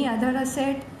 Any other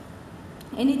asset,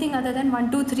 anything other than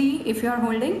 1, 2, 3, if you are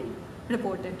holding,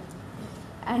 report it.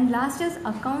 And last is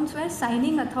accounts where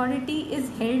signing authority is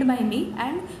held by me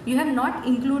and you have not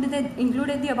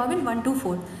included the above in 1 to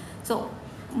 4. So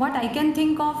what I can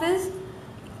think of is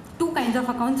two kinds of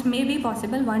accounts may be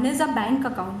possible. One is a bank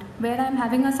account where I'm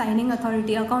having a signing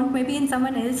authority account, maybe in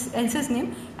someone else's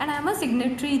name, and I'm a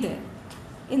signatory there.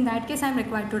 In that case, I'm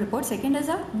required to report. Second is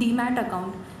a demat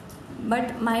account.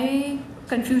 But my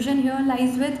confusion here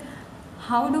lies with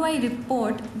how do I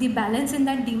report the balance in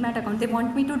that demat account? They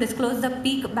want me to disclose the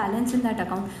peak balance in that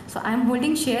account. So I'm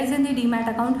holding shares in the demat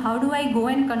account. How do I go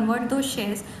and convert those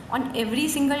shares on every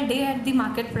single day at the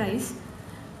market price?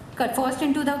 First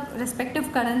into the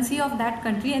respective currency of that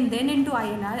country and then into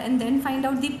INR, and then find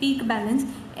out the peak balance,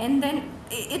 and then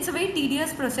it's a very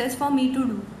tedious process for me to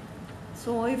do.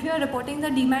 So if you are reporting the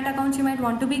demat accounts, you might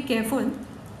want to be careful.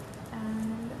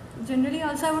 And generally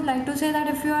also I would like to say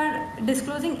that if you are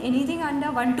disclosing anything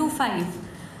under 1 to 5,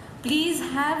 please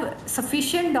have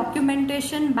sufficient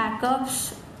documentation,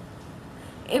 backups,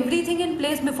 everything in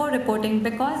place before reporting,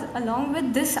 because along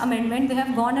with this amendment they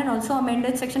have gone and also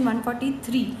amended section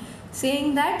 143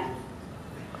 saying that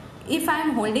if I am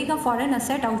holding a foreign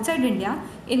asset outside India,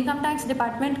 income tax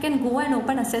department can go and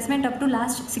open assessment up to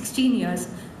last 16 years.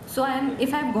 So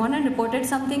if I have gone and reported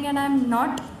something and I am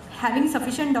not having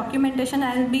sufficient documentation,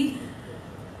 I will be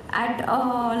at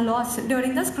a loss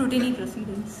during the scrutiny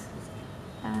proceedings.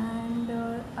 And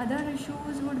other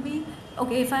issues would be,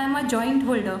 okay, if I am a joint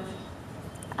holder,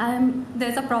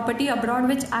 there's a property abroad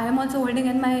which I am also holding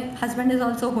and my husband is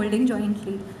also holding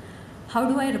jointly. How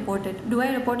do I report it? Do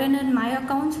I report it in my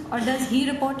accounts, or does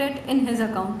he report it in his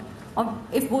account? Or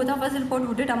if both of us report,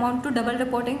 would it amount to double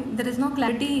reporting? There is no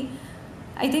clarity.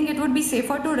 I think it would be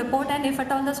safer to report, and if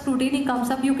at all the scrutiny comes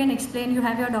up, you can explain, you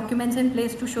have your documents in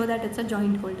place to show that it's a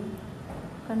joint holding.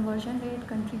 Conversion rate,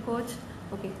 country codes.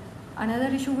 Okay.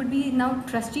 Another issue would be now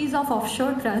trustees of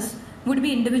offshore trusts would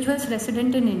be individuals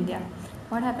resident in India.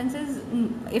 What happens is,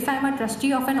 if I'm a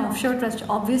trustee of an offshore trust,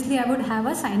 obviously I would have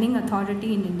a signing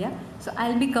authority in India. So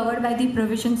I'll be covered by the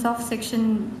provisions of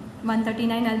section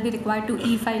 139. I'll be required to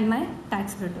e-file my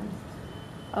tax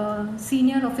return.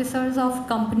 Senior officers of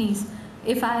companies.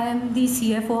 If I am the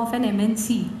CFO of an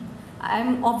MNC,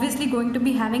 I'm obviously going to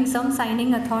be having some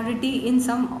signing authority in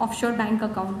some offshore bank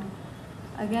account.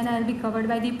 Again, I'll be covered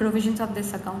by the provisions of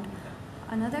this account.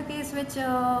 Another case which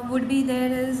would be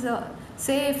there is,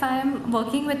 say if I am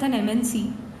working with an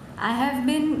MNC, I have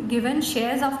been given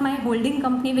shares of my holding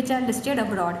company which are listed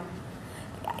abroad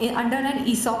under an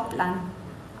ESOP plan.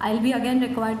 I'll be again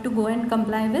required to go and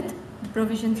comply with the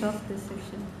provisions of this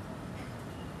section.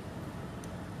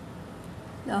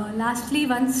 Lastly,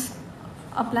 once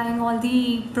applying all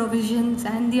the provisions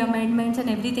and the amendments and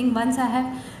everything, once I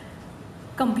have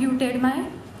computed my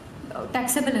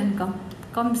taxable income,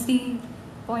 comes the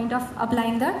point of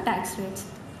applying the tax rates.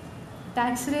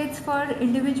 Tax rates for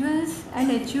individuals and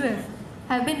HUF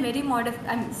have been very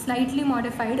slightly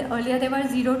modified. Earlier they were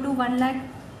 0 to 1 lakh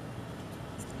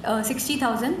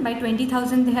 60,000. By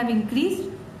 20,000 they have increased.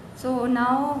 So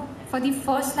now for the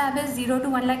first slab is 0 to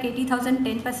 1 lakh 80,000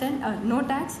 10%, no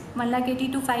tax. 1 lakh 80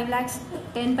 to 5 lakhs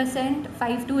 10%,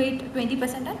 5 to 8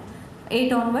 20%, and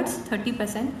 8 onwards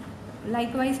 30%.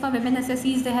 Likewise for women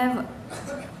assessees they have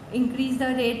increased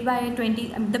the rate by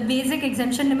 20. The basic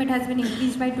exemption limit has been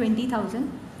increased by 20,000.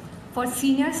 For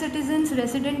senior citizens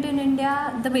resident in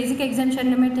India, the basic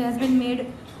exemption limit has been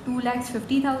made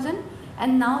 2,50,000,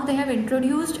 and now they have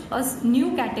introduced a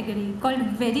new category called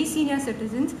very senior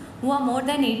citizens who are more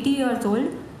than 80 years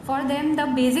old. For them, the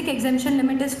basic exemption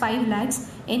limit is 5 lakhs.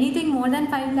 Anything more than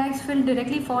 5 lakhs will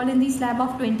directly fall in the slab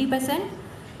of 20%,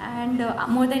 and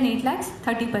more than 8 lakhs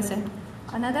 30%.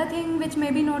 Another thing which may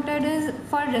be noted is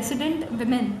for resident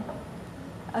women,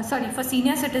 for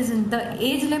senior citizens, the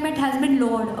age limit has been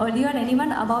lowered. Earlier,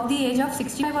 anyone above the age of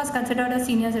 65 was considered a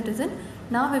senior citizen.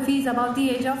 Now, if he is above the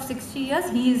age of 60 years,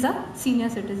 he is a senior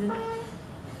citizen.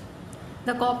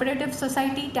 The cooperative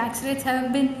society tax rates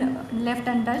have been left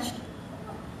untouched.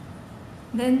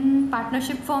 Then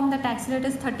partnership firm, the tax rate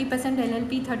is 30%,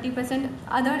 LLP 30%.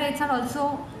 Other rates are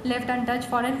also left untouched.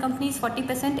 Foreign companies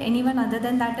 40%, anyone other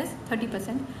than that is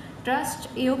 30%.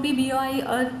 Trust, AOP, BOI,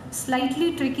 a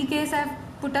slightly tricky case. I have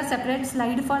put a separate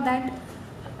slide for that,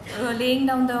 laying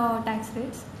down the tax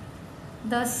rates.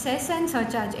 The cess and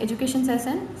surcharge, education cess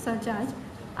and surcharge,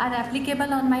 are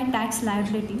applicable on my tax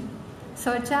liability.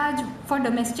 Surcharge for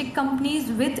domestic companies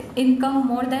with income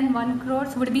more than 1 crore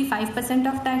would be 5%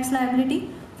 of tax liability.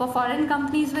 For foreign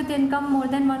companies with income more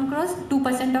than 1 crore,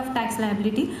 2% of tax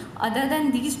liability. Other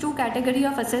than these two category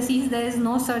of assessees, there is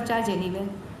no surcharge anywhere.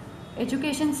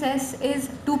 Education cess is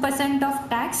 2% of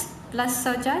tax plus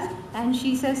surcharge, and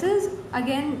she cess is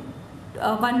again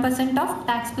 1% of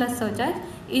tax plus surcharge.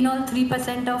 In all,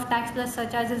 3% of tax plus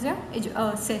surcharge is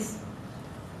your cess.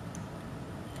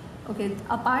 Okay,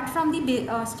 apart from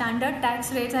the standard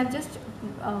tax rates, I've just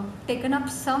taken up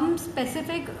some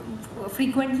specific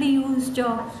frequently used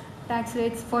tax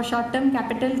rates for short-term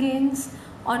capital gains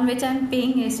on which I'm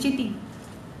paying STT.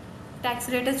 Tax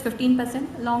rate is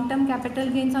 15%. Long-term capital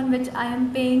gains on which I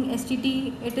am paying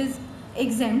STT, it is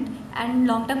exempt, and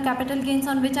long-term capital gains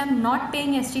on which I'm not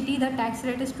paying STT, the tax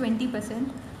rate is 20%.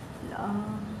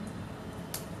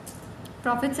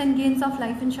 Profits and gains of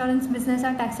life insurance business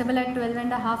are taxable at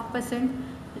 12.5%.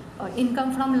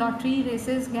 Income from lottery,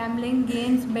 races, gambling,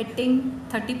 gains, betting,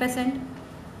 30%.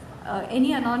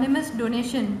 Any anonymous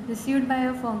donation received by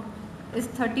a firm is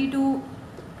 30%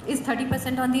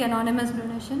 on the anonymous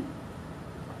donation.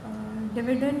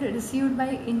 Dividend received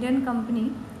by Indian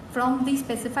company from the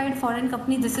specified foreign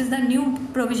company. This is the new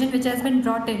provision which has been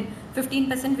brought in.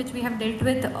 15%, which we have dealt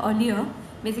with earlier.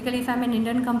 Basically, if I'm an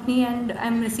Indian company and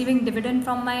I'm receiving dividend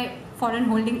from my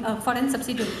foreign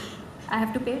subsidiary, I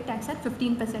have to pay tax at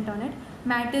 15% on it.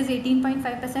 MAT is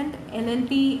 18.5%,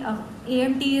 LLP,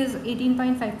 AMT is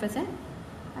 18.5%,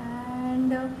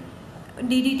 and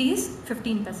DDT is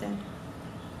 15%.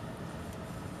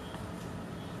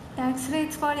 Tax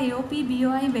rates for AOP,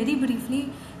 BOI, very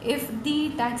briefly, if the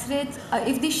tax rates,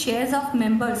 if the shares of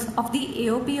members of the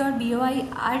AOP or BOI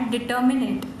are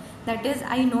determinate, that is,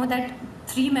 I know that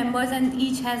 3 members and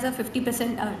each has a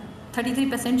 50%,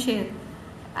 33% share.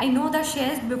 I know the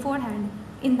shares beforehand.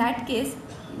 In that case,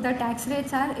 the tax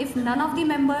rates are if none of the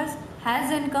members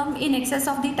has income in excess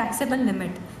of the taxable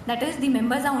limit. That is, the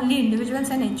members are only individuals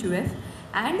and HUF,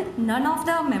 and none of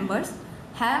the members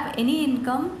have any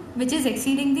income which is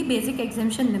exceeding the basic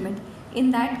exemption limit. In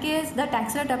that case, the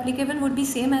tax rate applicable would be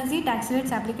same as the tax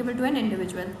rates applicable to an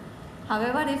individual.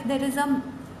 However, if there is a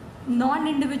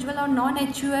non-individual or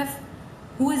non-HUF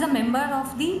who is a member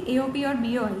of the AOP or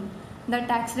BOI, the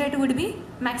tax rate would be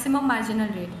maximum marginal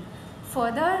rate.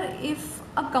 Further, if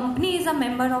a company is a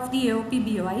member of the AOP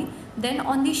BOI, then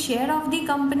on the share of the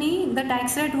company, the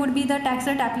tax rate would be the tax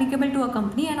rate applicable to a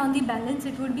company, and on the balance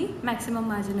it would be maximum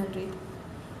marginal rate.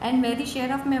 And where the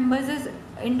share of members is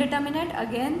indeterminate,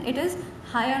 again it is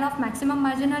higher of maximum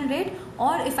marginal rate,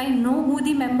 or if I know who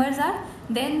the members are,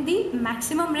 then the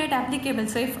maximum rate applicable.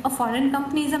 So if a foreign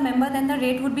company is a member, then the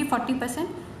rate would be 40%,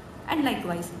 and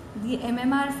likewise the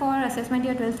MMR for assessment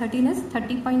year 12-13 is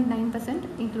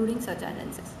 30.9%, including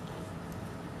surcharges.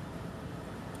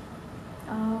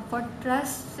 For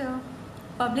trusts,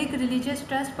 public religious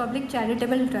trust, public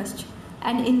charitable trust,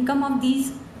 and income of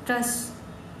these trusts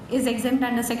is exempt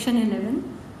under section 11.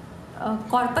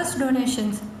 Corpus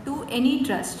donations to any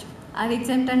trust are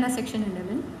exempt under section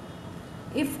 11.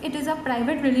 If it is a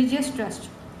private religious trust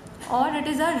or it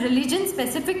is a religion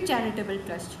specific charitable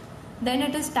trust, then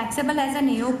it is taxable as an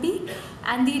AOP,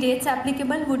 and the rates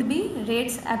applicable would be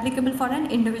rates applicable for an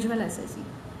individual assessee.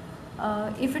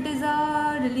 If it is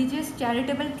a religious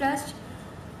charitable trust,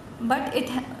 but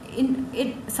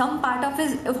some part of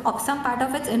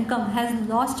its income has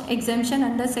lost exemption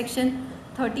under section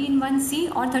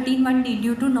 13(1)(c) or 13(1)(d)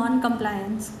 due to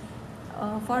non-compliance,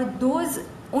 for those,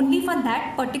 only for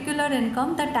that particular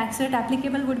income, the tax rate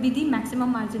applicable would be the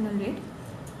maximum marginal rate.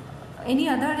 Any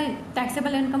other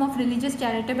taxable income of religious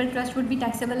charitable trust would be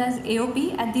taxable as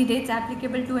AOP at the rates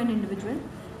applicable to an individual.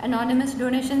 Anonymous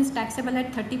donations taxable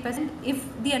at 30% if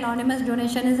the anonymous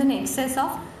donation is in excess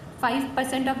of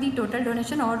 5% of the total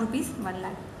donation or rupees 1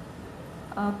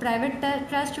 lakh. Private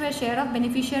trust where share of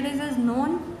beneficiaries is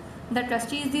known, the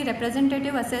trustee is the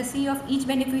representative assessee of each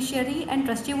beneficiary, and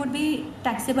trustee would be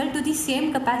taxable to the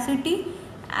same capacity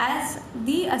as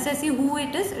the assessee who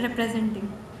it is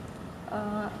representing.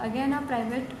 Again, a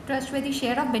private trust where the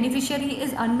share of beneficiary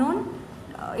is unknown,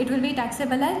 it will be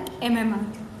taxable at MMR.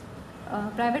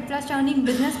 Private trust earning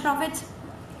business profits,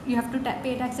 you have to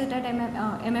pay taxes at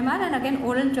MMR, and again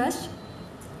oral trust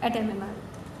at MMR.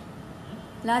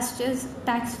 Last is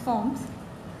tax forms.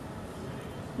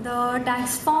 The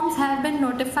tax forms have been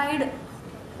notified,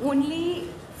 only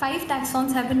 5 tax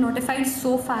forms have been notified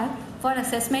so far for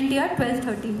assessment year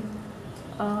 12-13.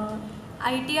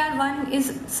 ITR 1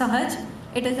 is Sahaj.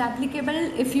 It is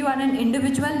applicable if you are an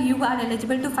individual, you are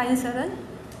eligible to file Saral.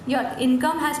 Your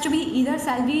income has to be either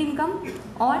salary income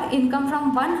or income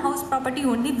from one house property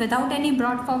only without any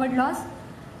brought forward loss,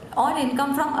 or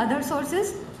income from other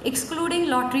sources excluding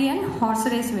lottery and horse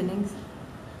race winnings.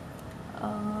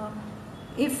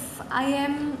 If I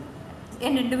am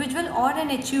an individual or an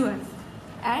HUF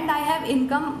and I have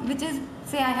income which is,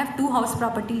 say I have 2 house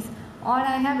properties, or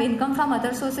I have income from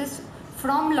other sources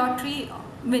from lottery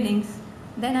winnings,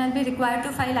 then I will be required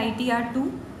to file ITR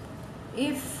 2.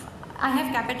 If I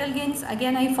have capital gains,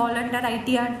 again I fall under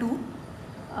ITR 2.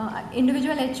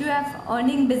 individual HUF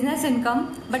earning business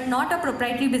income but not a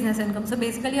proprietary business income. So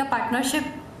basically a partnership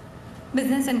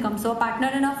business income. So a partner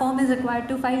in a firm is required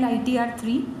to file ITR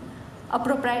 3. A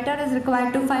proprietor is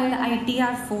required to file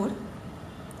ITR 4.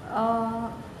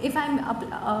 If I'm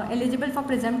eligible for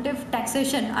presumptive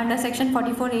taxation under section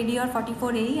 44AD or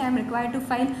 44AE, I am required to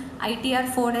file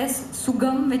ITR 4S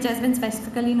Sugam, which has been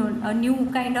specifically known, a new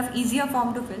kind of easier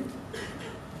form to fill.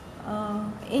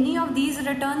 Any of these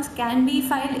returns can be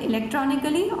filed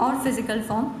electronically or physical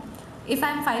form. If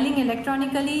I am filing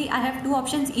electronically, I have two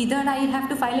options. Either I have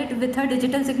to file it with a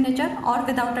digital signature or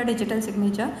without a digital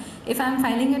signature. If I am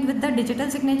filing it with the digital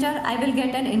signature, I will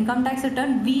get an income tax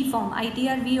return V form,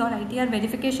 ITR V or ITR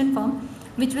verification form,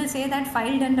 which will say that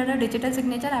filed under a digital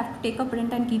signature. I have to take a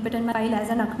print and keep it in my file as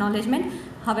an acknowledgement.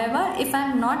 However, if I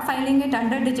am not filing it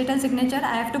under digital signature,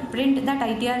 I have to print that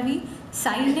ITR V,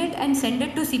 sign it and send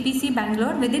it to CPC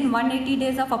Bangalore within 180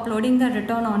 days of uploading the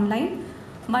return online.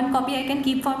 One copy I can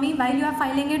keep for me. While you are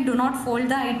filing it, do not fold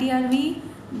the ITRV.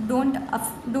 Don't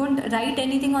write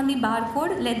anything on the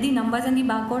barcode. Let the numbers and the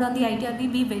barcode on the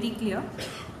ITRV be very clear.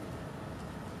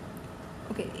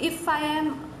 Okay, if I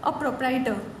am a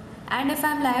proprietor and if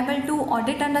I am liable to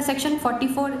audit under section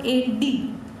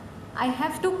 44AD, I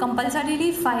have to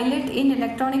compulsorily file it in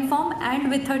electronic form and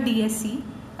with a DSC,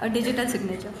 a digital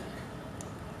signature.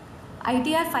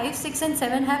 ITR 5, 6 and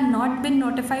 7 have not been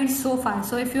notified so far.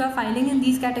 So if you are filing in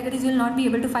these categories, you will not be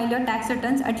able to file your tax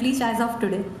returns, at least as of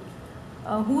today.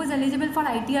 Who is eligible for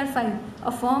ITR 5?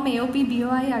 A firm, AOP,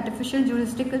 BOI, artificial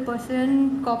jurisdictional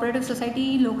person, cooperative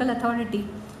society, local authority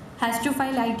has to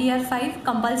file ITR 5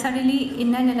 compulsorily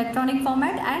in an electronic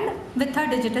format and with a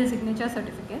digital signature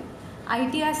certificate.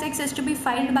 ITR 6 is to be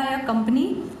filed by a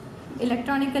company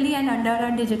electronically and under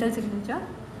a digital signature.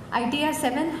 ITR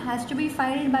 7 has to be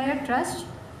filed by a trust,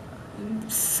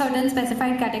 certain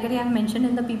specified category I have mentioned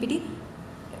in the PPT.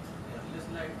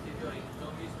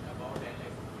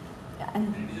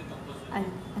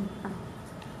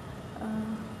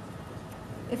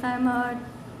 If I am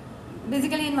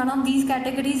basically in one of these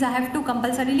categories, I have to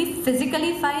compulsorily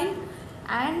physically file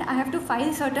and I have to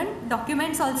file certain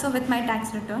documents also with my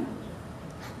tax return.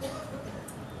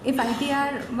 If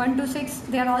ITR 1 to 6,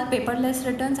 they are all paperless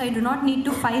returns. I do not need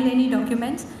to file any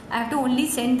documents. I have to only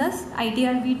send this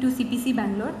ITRV to CPC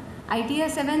Bangalore. ITR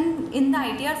 7, in the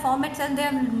ITR form itself, they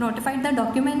have notified the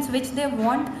documents which they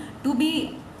want to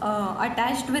be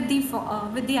attached with the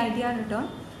ITR return.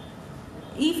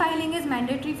 E-filing is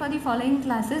mandatory for the following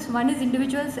classes. One is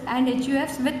individuals and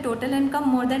HUFs with total income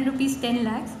more than rupees 10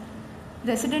 lakhs.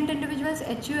 Resident individuals,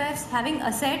 HUFs having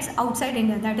assets outside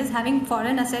India, that is having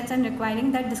foreign assets and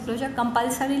requiring that disclosure,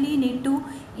 compulsorily need to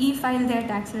e-file their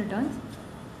tax returns.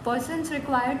 Persons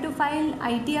required to file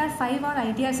ITR 5 or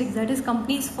ITR 6, that is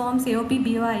companies, firms, AOP,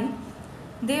 BOI,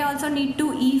 they also need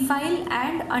to e-file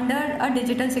and under a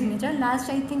digital signature. Last,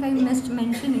 I think I missed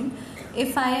mentioning,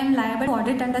 if I am liable to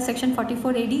audit under section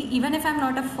 44AD, even if I am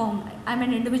not a firm, I am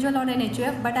an individual or an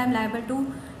HUF, but I am liable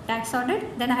to tax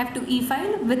audit, then I have to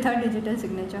e-file with a digital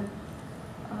signature.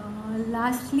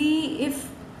 Lastly, if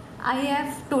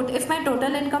my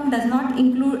total income does not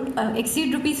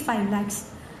exceed rupees 5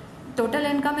 lakhs, total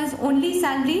income is only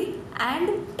salary and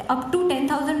up to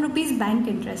 10,000 rupees bank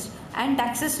interest, and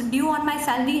taxes due on my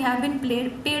salary have been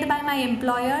paid by my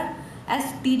employer as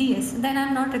TDS, then I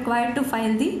am not required to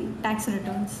file the tax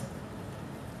returns.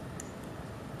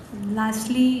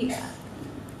 Lastly,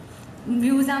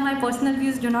 views are my personal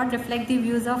views, do not reflect the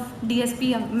views of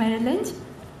DSP of Merrill Lynch.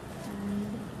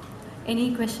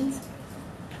 Any questions?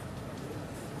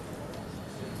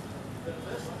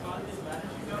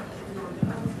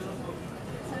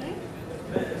 Sorry?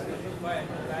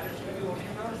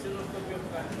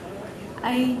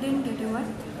 I didn't get you what?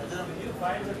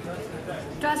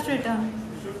 Trust return.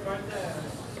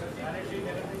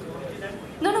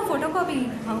 No, photocopy.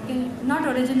 Okay, not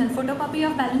original. Photocopy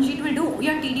of balance sheet will do.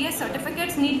 Your TDS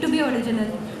certificates need to be original.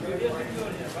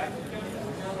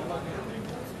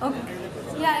 Okay.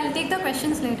 Yeah, I'll take the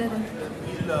questions later then.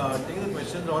 We'll take the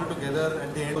questions all together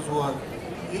at the end. Those who are,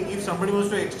 if somebody was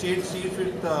to exchange seats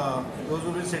with those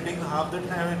who will be sitting half the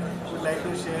time and would like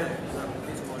to share,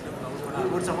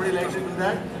 would somebody like to do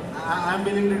that? I'm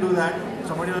willing to do that.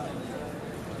 Somebody.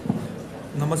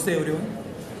 Namaste everyone.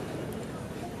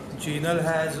 Jinal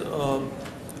has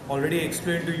already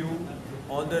explained to you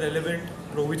all the relevant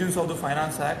provisions of the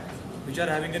Finance Act which are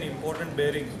having an important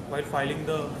bearing while filing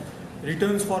the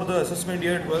returns for the assessment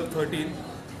year 12-13.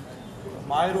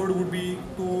 My role would be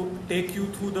to take you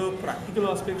through the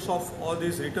practical aspects of all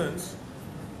these returns.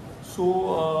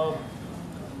 So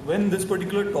when this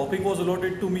particular topic was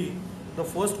allotted to me, the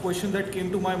first question that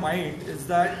came to my mind is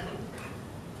that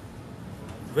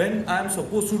when I am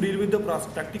supposed to deal with the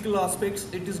practical aspects,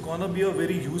 it is gonna be a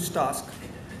very huge task,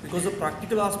 because the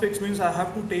practical aspects means I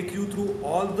have to take you through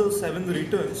all the 7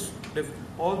 returns,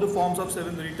 all the forms of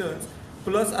 7 returns,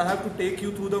 plus I have to take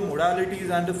you through the modalities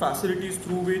and the facilities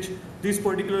through which this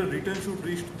particular return should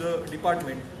reach the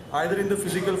department, either in the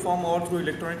physical form or through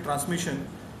electronic transmission.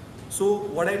 So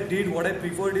what I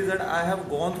preferred is that I have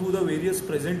gone through the various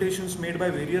presentations made by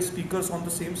various speakers on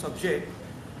the same subject.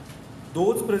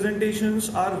 Those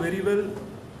presentations are very well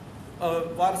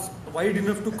wide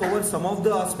enough to cover some of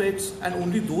the aspects, and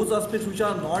only those aspects which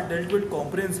are not dealt with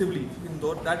comprehensively in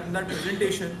that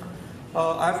presentation,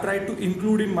 I have tried to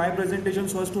include in my presentation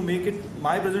so as to make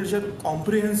my presentation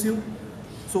comprehensive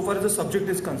so far as the subject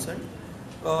is concerned.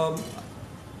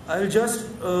 I have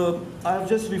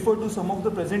just referred to some of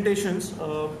the presentations.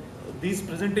 These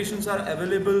presentations are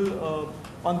available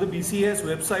on the BCAS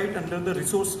website under the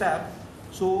resource tab.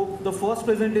 So the first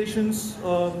presentations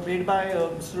made by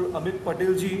Mr. Amit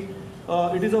Patel ji,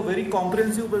 it is a very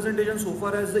comprehensive presentation so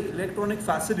far as the electronic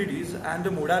facilities and the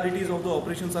modalities of the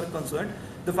operations are concerned.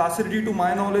 The facility, to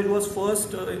my knowledge, was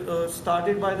first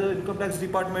started by the Income Tax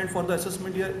Department for the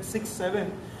assessment year 6-7.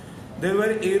 There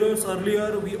were errors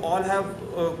earlier. We all have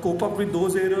cope up with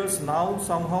those errors. Now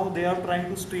somehow they are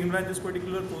trying to streamline this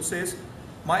particular process.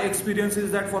 My experience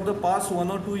is that for the past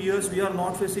 1 or 2 years, we are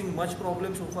not facing much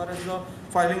problem so far as the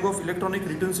filing of electronic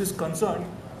returns is concerned.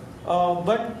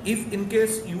 But if in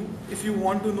case if you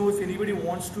want to know, if anybody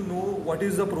wants to know what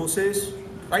is the process,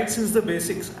 right since the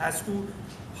basics as to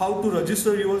how to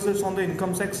register yourselves on the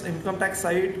income tax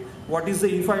side, what is the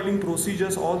e-filing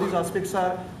procedures, all these aspects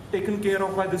are taken care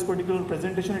of by this particular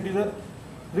presentation. It is a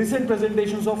recent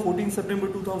presentations of 14 September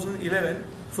 2011.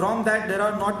 From that, there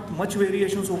are not much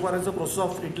variation so far as the process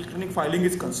of electronic filing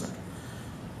is concerned.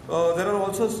 There are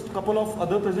also a couple of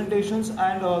other presentations,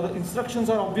 and the instructions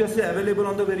are obviously available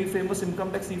on the very famous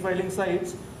income tax e-filing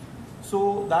sites.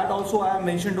 So that also I have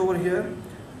mentioned over here.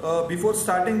 Before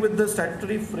starting with the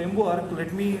statutory framework,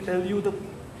 let me tell you the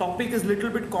topic is little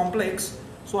bit complex.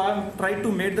 So I have tried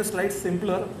to make the slides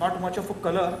simpler, not much of a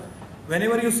color.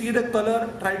 Whenever you see the color,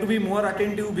 try to be more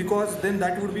attentive, because then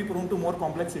that would be prone to more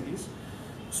complexities.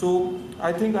 So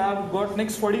I think I have got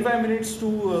next 45 minutes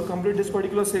to complete this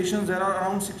particular session. There are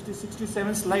around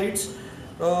 67 slides.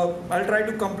 I'll try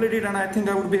to complete it, and I think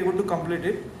I would be able to complete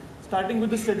it. Starting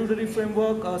with the statutory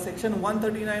framework, section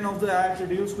 139 of the Act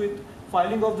deals with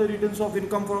filing of the returns of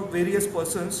income for various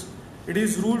persons. It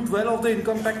is Rule 12 of the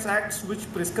Income Tax Act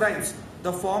which prescribes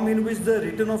the form in which the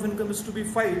return of income is to be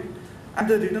filed, and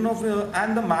the return of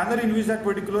and the manner in which that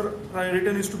particular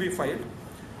return is to be filed.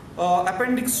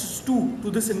 Appendix 2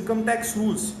 to this income tax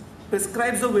rules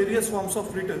prescribes the various forms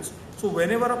of returns. So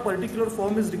whenever a particular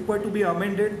form is required to be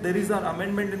amended, there is an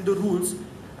amendment in the rules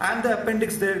and the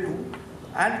appendix there too.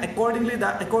 And according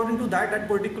to that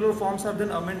particular forms are then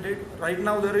amended. Right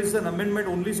now there is an amendment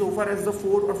only so far as the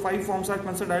 4 or 5 forms are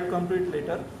concerned. I will come to it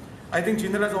later. I think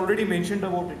Jinal has already mentioned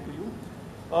about it to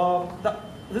you.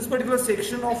 This particular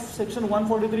section of section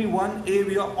 143(1)(a),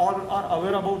 we are all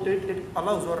aware about it. It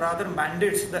allows, or rather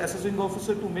mandates, the assessing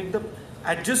officer to make the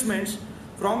adjustments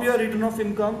from your return of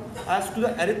income as to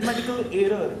the arithmetical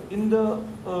error in the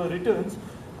returns,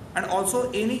 and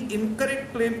also any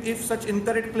incorrect claim if such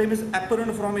incorrect claim is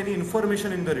apparent from any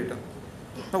information in the return.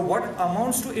 Now, what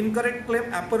amounts to incorrect claim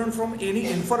apparent from any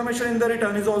information in the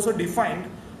return is also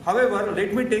defined. However,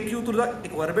 let me take you through the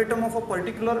verbatim of a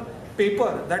particular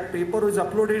paper. That paper is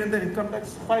uploaded in the income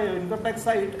tax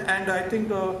site, and I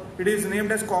think it is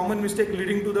named as common mistake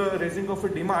leading to the raising of a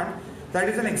demand. That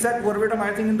is an exact verbatim.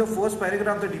 I think in the first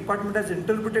paragraph, the department has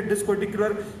interpreted this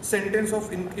particular sentence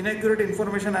of inaccurate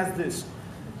information as this.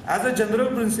 As a general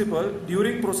principle,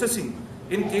 during processing,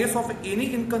 in case of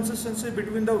any inconsistency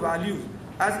between the values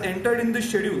as entered in the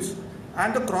schedules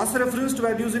and the cross-referenced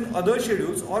values in other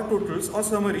schedules or totals or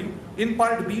summary in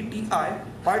Part BTI.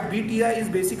 Part BTI is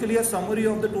basically a summary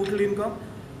of the total income.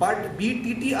 Part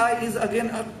BTTI is again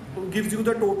gives you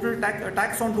the total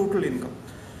tax on total income.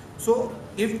 So,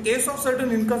 if case of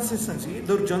certain inconsistency,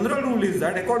 the general rule is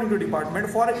that according to department,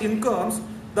 for incomes,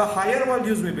 the higher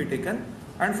values may be taken,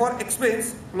 and for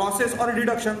expense, losses or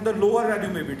deduction, the lower value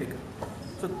may be taken.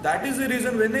 So that is the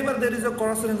reason whenever there is a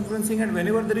cross-referencing and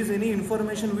whenever there is any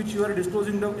information which you are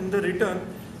disclosing in the return,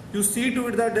 you see to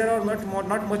it that there are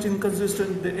not much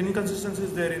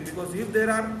inconsistencies therein, because if there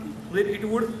are, it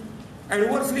would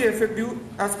adversely affect you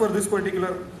as per this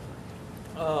particular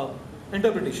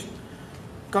interpretation.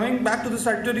 Coming back to the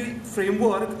statutory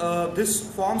framework, these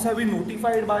forms have been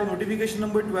notified by notification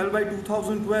number 12 by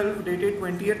 2012 dated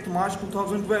 20th March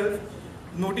 2012.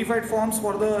 notified forms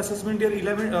for the assessment year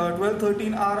 12,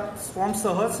 13 are Form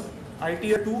Sahas,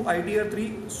 ITR 2, ITR 3,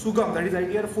 Sugam, that is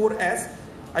ITR 4S,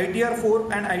 ITR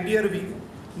 4 and ITR V.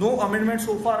 No amendment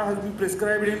so far has been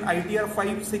prescribed in ITR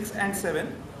 5, 6 and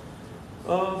 7.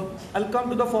 I'll come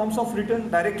to the forms of return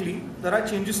directly. There are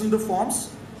changes in the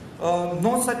forms.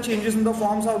 No such changes in the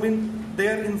forms have been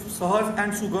there in Sahas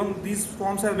and Sugam. These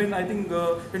forms have been, I think,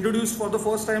 introduced for the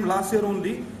first time last year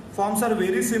only. Forms are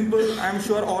very simple. I am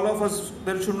sure all of us,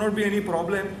 there should not be any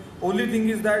problem. Only thing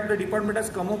is that the department has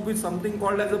come up with something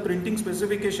called as a printing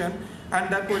specification, and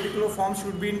that particular form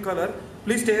should be in color.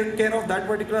 Please take care of that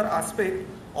particular aspect.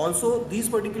 Also, these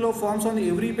particular forms on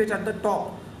every page at the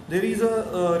top, there is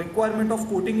a requirement of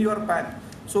quoting your PAN.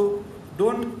 So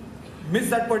don't miss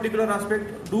that particular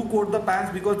aspect. Do quote the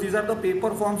PANs, because these are the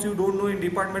paper forms. You don't know in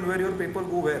department where your paper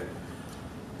go where.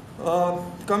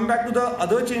 Coming back to the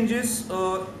other changes,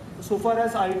 so far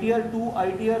as ITR 2,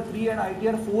 ITR 3 and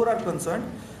ITR 4 are concerned,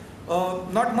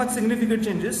 not much significant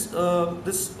changes.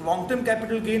 This long-term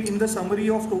capital gain in the summary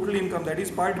of total income, that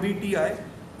is part BTI,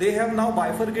 they have now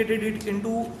bifurcated it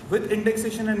into with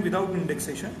indexation and without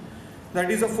indexation.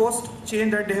 That is the first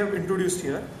change that they have introduced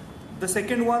here. The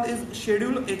second one is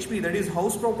Schedule HP, that is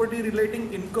house property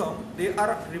relating income. They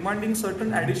are demanding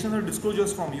certain additional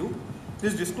disclosures from you.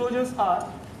 These disclosures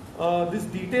are these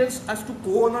details as to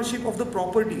co-ownership of the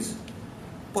properties,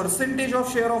 percentage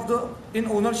of share of the in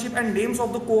ownership and names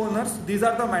of the co-owners. These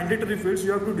are the mandatory fields.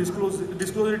 You have to disclose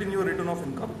it in your return of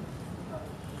income.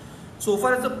 So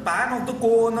far as the PAN of the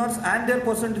co-owners and their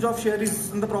percentage of share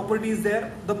is in the property is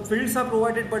there, the fields are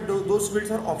provided, but those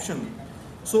fields are optional.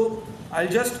 So I'll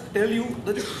just tell you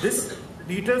that this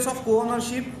details of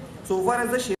co-ownership, so far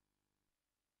as the share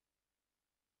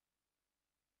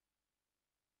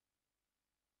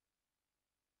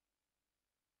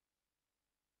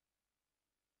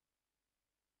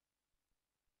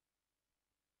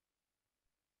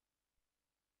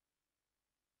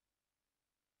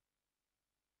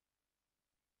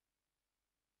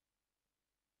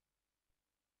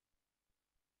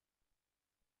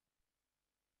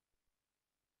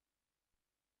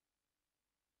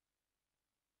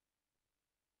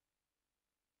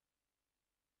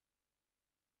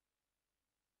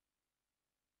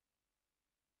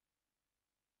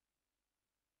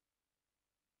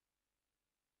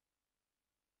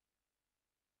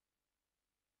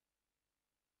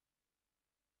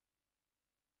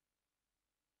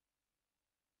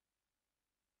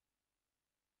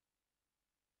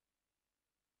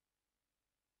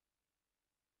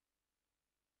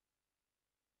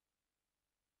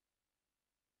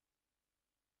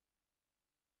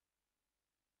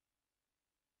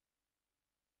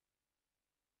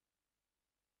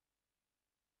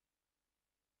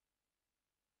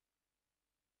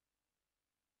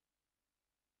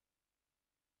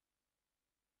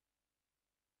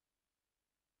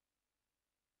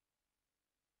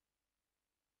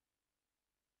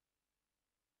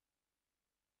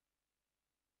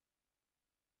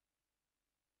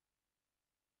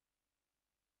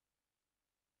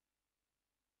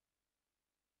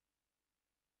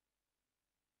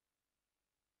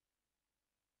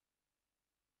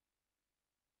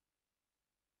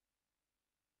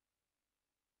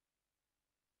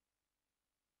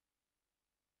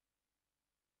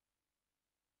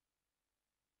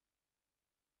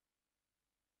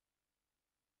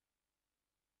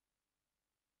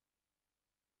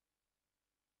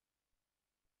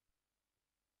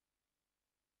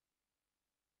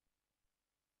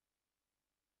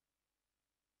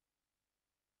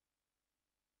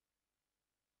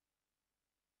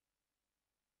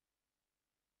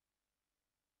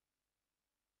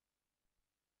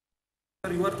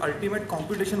your ultimate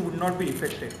computation would not be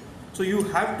affected. So you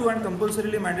have to, and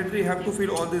compulsorily mandatory, have to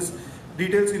fill all these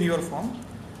details in your form.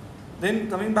 Then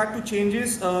coming back to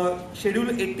changes, Schedule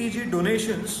 80G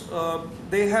donations,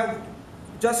 they have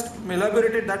just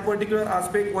elaborated that particular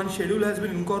aspect. One schedule has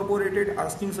been incorporated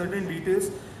asking certain details,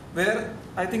 where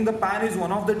I think the PAN is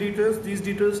one of the details. These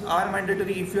details are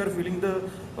mandatory if you are filling the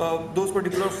those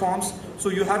particular forms. So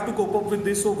you have to cope up with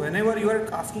this. So whenever you are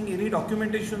asking any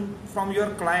documentation from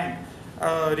your client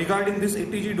regarding this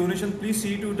 80G donation, please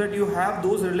see to that you have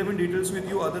those relevant details with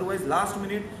you. Otherwise, last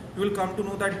minute you will come to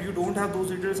know that you don't have those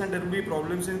details, and there will be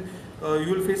problems in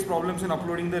you will face problems in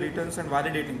uploading the returns and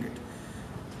validating it.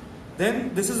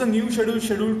 Then this is a new schedule,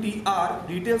 Schedule TR,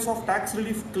 details of tax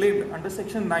relief claimed under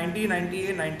section 90,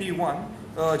 90A, 91.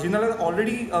 Jinal has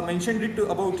already mentioned it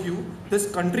about you. This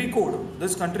country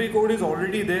code is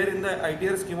already there in the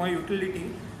ITR schema utility.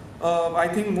 I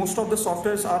think most of the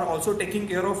softwares are also taking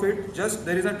care of it. Just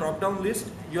there is a drop down list.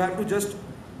 You have to just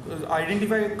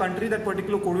identify a country, that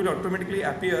particular code will automatically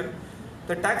appear.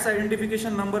 The tax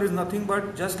identification number is nothing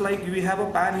but just like we have a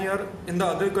PAN here, in the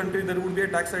other country there would be a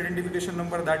tax identification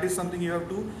number. That is something you have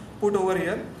to put over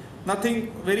here.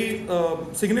 Nothing very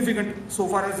significant so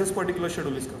far as this particular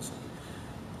schedule is concerned.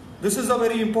 This is a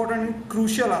very important,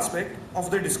 crucial aspect of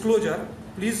the disclosure.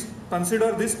 Please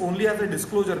consider this only as a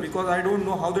disclosure, because I don't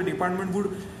know how the department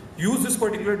would use this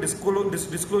particular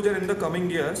disclosure in the coming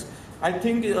years. I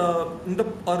think in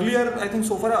the earlier, I think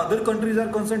so far other countries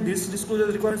are concerned, these disclosure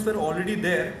requirements were already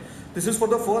there. This is for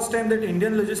the first time that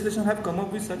Indian legislation have come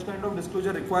up with such kind of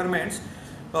disclosure requirements.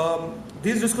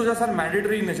 These disclosures are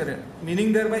mandatory in nature,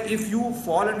 meaning thereby if you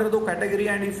fall under the category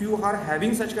and if you are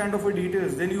having such kind of a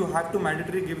details, then you have to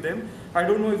mandatorily give them. I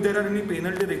don't know if there are any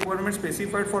penalty requirements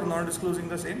specified for not disclosing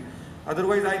the same.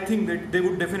 Otherwise, I think that they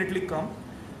would definitely come.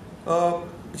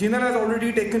 Jinal has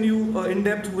already taken you in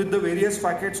depth with the various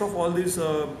facets of all these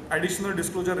additional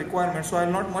disclosure requirements, so I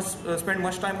will not spend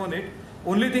much time on it.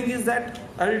 Only thing is that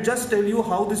I will just tell you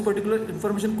how this particular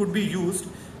information could be used.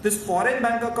 This foreign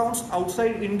bank accounts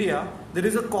outside India, there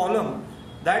is a column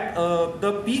that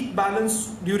the peak balance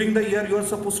during the year you are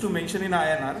supposed to mention in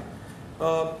INR.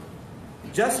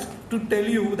 Just to tell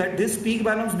you that this peak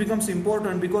balance becomes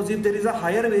important, because if there is a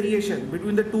higher variation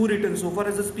between the two returns so far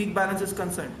as this peak balance is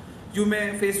concerned, you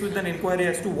may face with an inquiry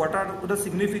as to what are the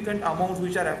significant amounts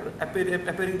which are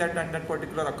appearing that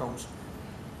particular accounts.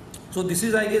 So this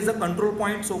is, I guess, the control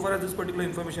point so far as this particular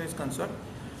information is concerned.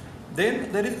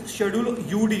 Then there is schedule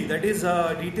UD, that is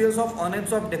details of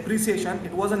unabsorbed depreciation.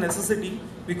 It was a necessity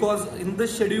because in the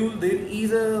schedule there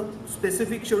is a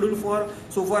specific schedule for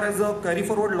so far as the carry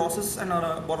forward losses and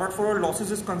brought forward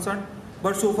losses is concerned.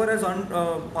 But so far as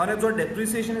unabsorbed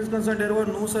depreciation is concerned, there were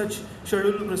no such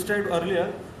schedule prescribed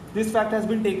earlier. This fact has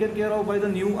been taken care of by the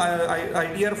new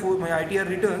ITR 4, my ITR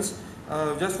returns.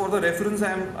 Just for the reference, I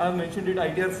have mentioned it,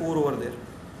 ITR 4 over there.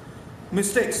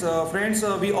 Mistakes, friends,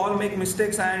 we all make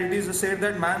mistakes, and it is said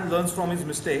that man learns from his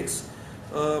mistakes.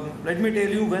 Let me tell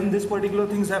you, when this particular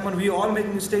things happen, we all make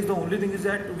mistakes. The only thing is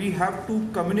that we have to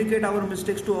communicate our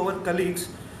mistakes to our colleagues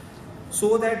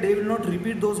so that they will not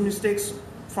repeat those mistakes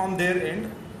from their end.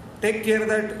 Take care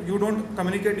that you don't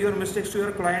communicate your mistakes to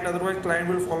your client, otherwise client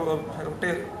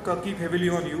will keep heavily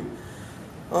on you.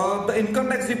 The income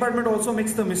tax department also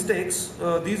makes the mistakes.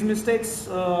 These mistakes,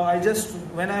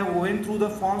 when I went through the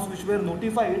forms which were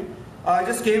notified, I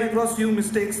just came across few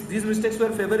mistakes. These mistakes were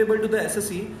favorable to the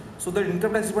SSE, so the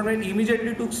income tax department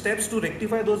immediately took steps to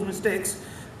rectify those mistakes.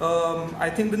 I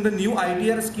think in the new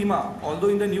ITR schema, although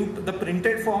in the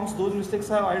printed forms, those mistakes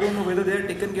are, I don't know whether they are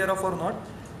taken care of or not.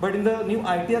 But in the new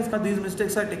ITR schema, these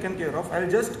mistakes are taken care of. I'll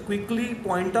just quickly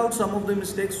point out some of the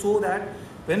mistakes so that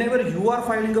whenever you are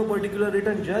filing a particular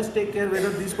return, just take care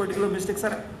whether these particular mistakes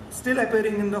are still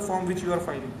appearing in the form which you are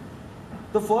filing.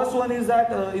 The first one is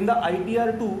that in the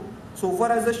ITR 2, so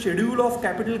far as the schedule of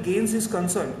capital gains is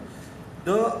concerned,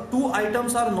 the two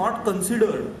items are not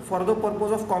considered for the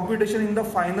purpose of computation in the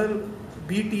final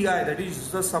BTI, that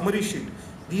is the summary sheet.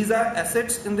 These are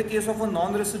assets in the case of a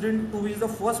non-resident to which the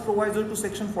first proviso to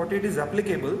section 48 is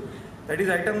applicable, that is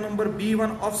item number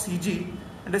B1 of CG,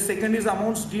 and the second is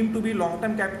amounts deemed to be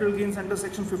long-term capital gains under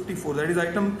section 54, that is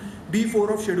item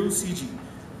B4 of schedule CG.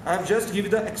 I have just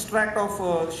given the extract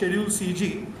of schedule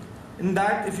CG. In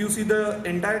that, if you see, the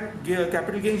entire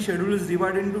capital gain schedule is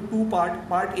divided into two parts,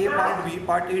 part A, part B.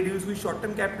 Part A deals with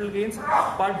short-term capital gains,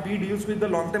 part B deals with the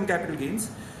long-term capital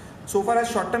gains. So far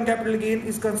as short-term capital gain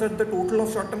is concerned, the total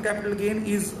of short-term capital gain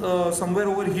is somewhere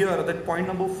over here, that point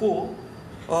number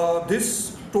 4.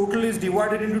 This total is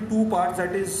divided into two parts,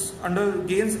 that is under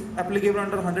gains applicable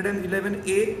under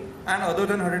 111A and other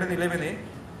than 111A.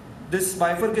 This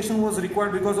bifurcation was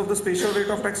required because of the special rate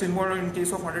of tax involved in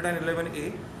case of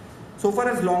 111A. So far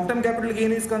as long-term capital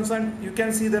gain is concerned, you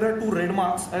can see there are two red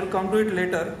marks. I will come to it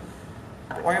later.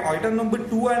 Item number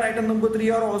 2 and item number 3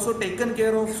 are also taken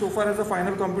care of so far as the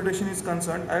final computation is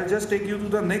concerned. I will just take you to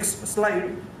the next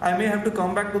slide. I may have to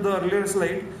come back to the earlier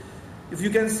slide. If you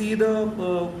can see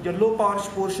the yellow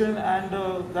portion and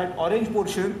that orange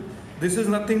portion, this is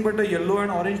nothing but the yellow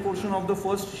and orange portion of the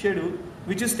first schedule,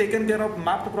 which is taken care of,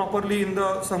 mapped properly in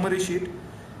the summary sheet.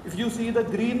 If you see the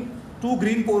two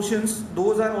green portions,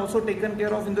 those are also taken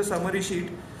care of in the summary sheet.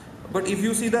 But if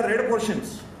you see the red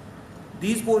portions,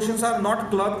 these portions are not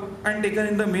clubbed and taken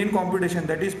in the main computation,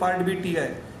 that is part B TI.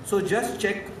 So just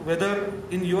check whether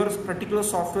in your particular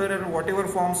software or whatever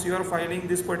forms you are filing,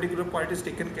 this particular part is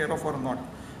taken care of or not.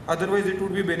 Otherwise it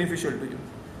would be beneficial to you.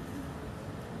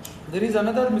 There is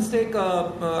another mistake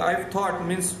I've thought,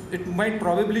 means it might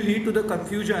probably lead to the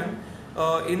confusion.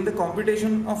 in the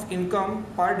computation of income,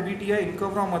 part BTI,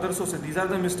 income from other sources. These are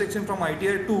the mistakes in from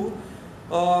ITR 2.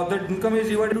 The income is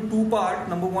divided into two parts.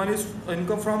 Number one is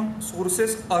income from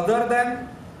sources other than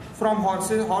from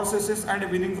horses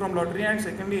and winning from lottery, and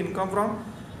secondly income from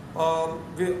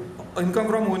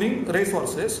owning race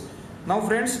horses. Now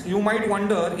friends, you might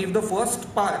wonder if the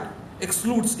first part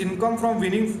excludes income from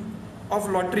winning of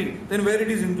lottery, then where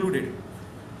it is included.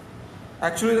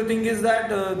 Actually the thing is that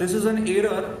this is an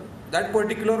error. That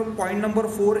particular point number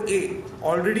 4A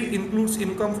already includes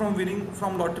income from winning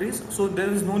from lotteries, so there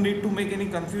is no need to make any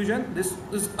confusion. This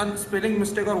is a spelling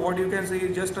mistake, or what you can say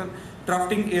is just a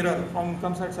drafting error from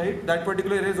income tax side. That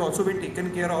particular error has also been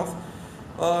taken care of.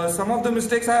 Some of the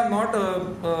mistakes I have not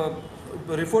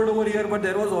referred over here, but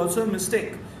there was also a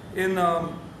mistake in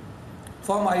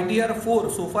from ITR 4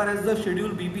 so far as the schedule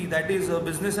BP, that is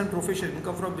business and profession,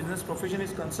 income from business profession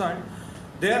is concerned.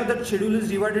 There the schedule is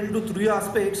divided into three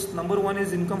aspects. Number one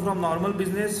is income from normal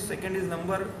business, second is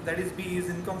B is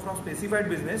income from specified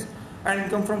business, and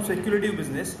income from speculative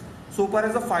business. So far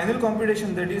as the final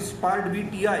computation, that is part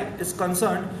BTI, is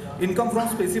concerned, income from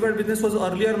specified business was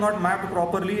earlier not mapped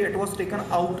properly. It was taken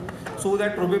out so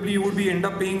that probably you would end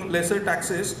up paying lesser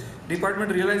taxes.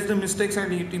 Department realized the mistakes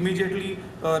and it immediately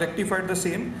rectified the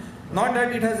same. Not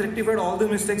that it has rectified all the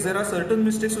mistakes. There are certain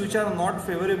mistakes which are not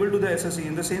favorable to the SSE.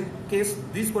 In the same case,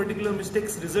 these particular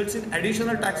mistakes results in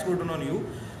additional tax burden on you,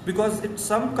 because at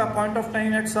some point of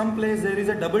time, at some place, there is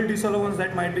a double disallowance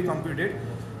that might be computed.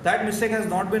 That mistake has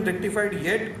not been rectified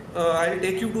yet. I'll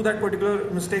take you to that particular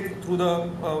mistake through the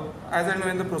as and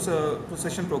when the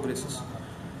procession progresses.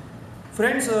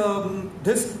 Friends,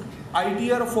 this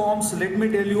ITR forms, let me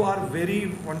tell you, are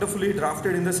very wonderfully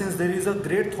drafted, in the sense there is a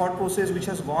great thought process which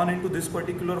has gone into this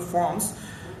particular forms.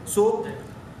 So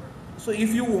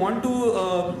if you want to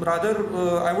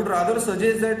I would rather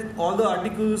suggest that all the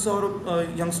articles or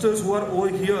youngsters who are over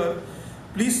here,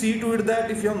 please see to it that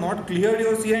if you have not cleared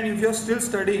your CA and if you are still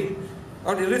studying,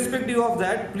 or irrespective of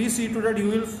that, please see to that you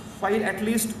will file at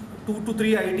least 2 to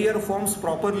 3 ITR forms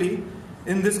properly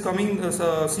in this coming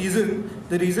season.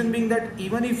 The reason being that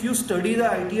even if you study the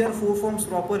ITR 4 forms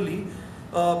properly,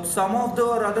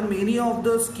 many of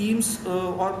the schemes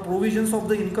or provisions of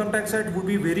the Income Tax Act would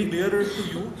be very clearer to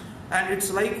you, and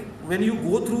it's like when you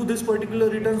go through this particular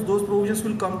returns, those provisions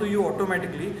will come to you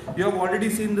automatically. You have already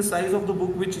seen the size of the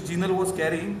book which Jinal was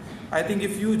carrying. I think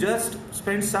if you just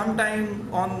spend some time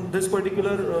on this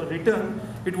particular return,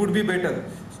 it would be better,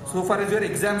 so far as your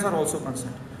exams are also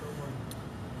concerned.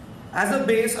 As a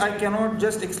base, I cannot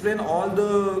just explain all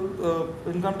the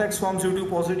income tax forms due to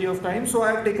paucity of time, so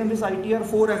I have taken this ITR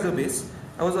 4 as a base.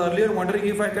 I was earlier wondering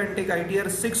if I can take ITR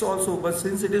 6 also, but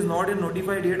since it is not yet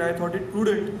notified yet, I thought it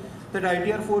prudent that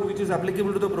ITR 4, which is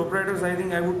applicable to the proprietors, I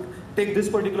think I would take this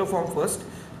particular form first.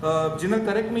 Jinal,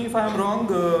 correct me if I am wrong.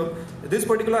 This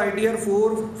particular ITR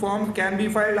 4 form can be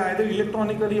filed either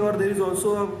electronically, or there is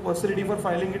also a facility for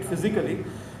filing it physically,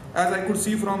 as I could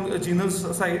see from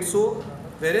Jinal's side. So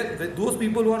those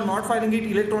people who are not filing it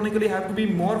electronically have to be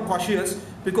more cautious,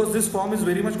 because this form is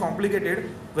very much complicated.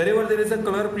 Wherever there is a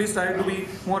color, please try to be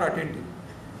more attentive.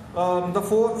 The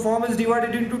form is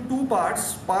divided into two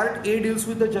parts. Part A deals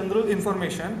with the general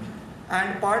information,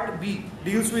 and part B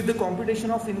deals with the computation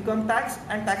of income tax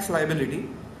and tax liability.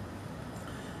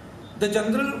 The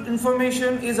general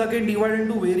information is again divided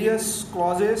into various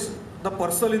clauses: the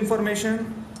personal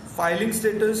information, filing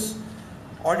status,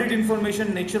 audit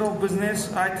information, nature of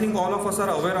business. I think all of us are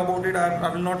aware about it. I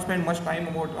will not spend much time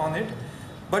on it.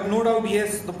 But no doubt,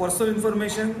 yes, the personal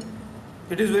information,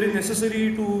 it is very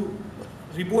necessary to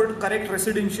report correct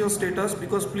residential status,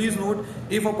 because please note,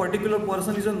 if a particular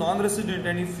person is a non-resident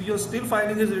and if you are still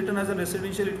filing his return as a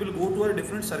residential, it will go to a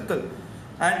different circle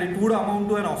and it would amount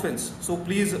to an offence. So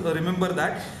please remember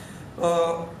that.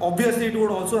 Obviously, it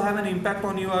would also have an impact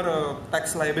on your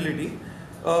tax liability.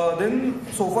 Then,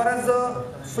 so far as the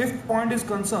fifth point is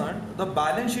concerned, the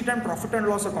balance sheet and profit and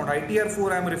loss account, ITR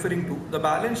 4 I am referring to, the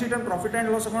balance sheet and profit and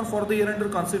loss account for the year under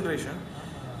consideration.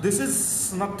 This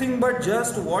is nothing but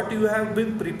just what you have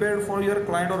been prepared for your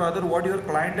client, or rather what your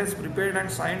client has prepared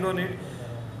and signed on it.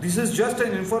 This is just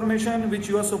an information which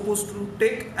you are supposed to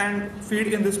take and feed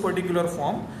in this particular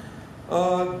form.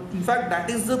 In fact, that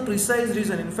is the precise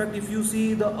reason. In fact, if you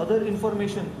see the other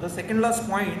information, the second last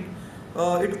point,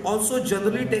 it also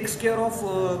generally takes care of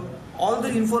all the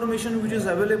information which is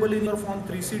available in your form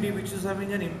 3CD, which is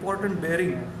having an important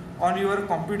bearing on your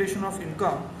computation of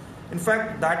income. In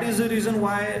fact, that is the reason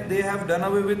why they have done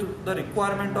away with the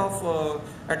requirement of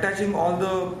attaching all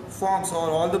the forms or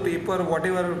all the paper,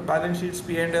 whatever balance sheets,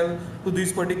 P&L to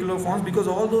these particular forms, because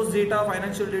all those data,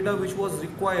 financial data which was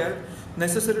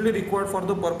necessarily required for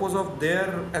the purpose of their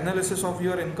analysis of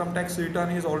your income tax return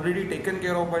is already taken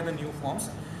care of by the new forms.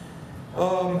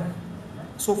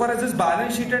 So far as this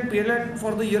balance sheet and P&L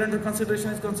for the year under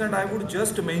consideration is concerned, I would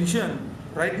just mention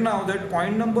right now that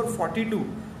point number 42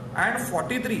 and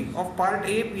 43 of part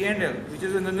A P&L, which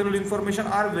is in general information,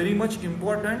 are very much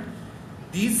important.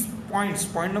 These points,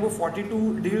 point number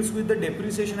 42 deals with the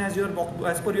depreciation as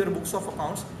per your books of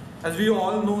accounts. As we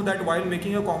all know that while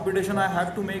making a computation, I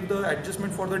have to make the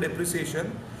adjustment for the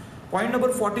depreciation. Point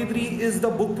number 43 is the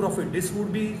book profit. This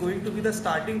would be going to be the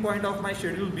starting point of my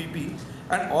schedule BP,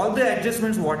 and all the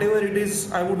adjustments, whatever it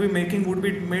is I would be making, would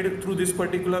be made through this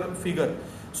particular figure.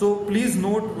 So please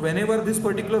note, whenever these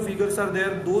particular figures are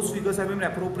there, those figures have been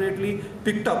appropriately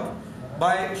picked up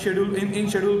by schedule in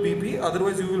schedule BP,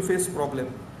 otherwise you will face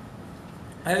problem.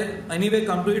 I'll anyway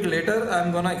come to it later.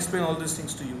 I'm gonna explain all these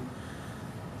things to you.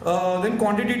 Then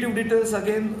quantitative details,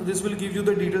 again this will give you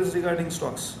the details regarding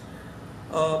stocks.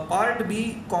 Part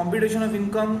B, computation of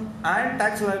income and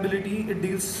tax liability, it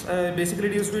basically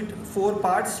deals with 4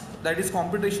 parts. That is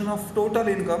computation of total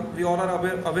income. We all are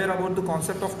aware about the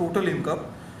concept of total income.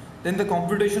 Then the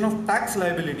computation of tax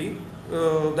liability,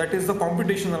 that is the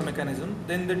computational mechanism.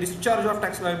 Then the discharge of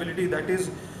tax liability, that is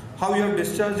how you have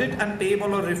discharged it, and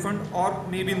payable or refund or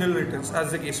maybe nil returns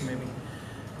as the case may be.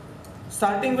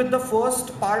 Starting with the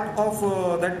first part of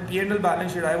that P&L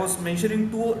balance sheet, I was mentioning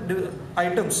 2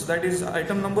 items, that is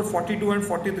item number 42 and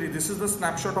 43. This is the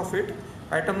snapshot of it.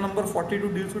 Item number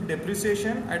 42 deals with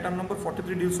depreciation, item number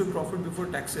 43 deals with profit before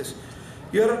taxes.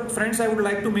 Here, friends, I would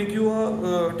like to make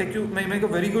a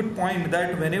very good point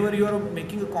that whenever you are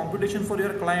making a computation for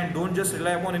your client, don't just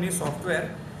rely upon any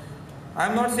software. I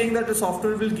am not saying that the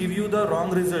software will give you the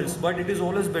wrong results, but it is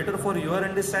always better for your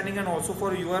understanding and also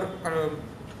for your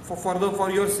for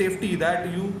your safety that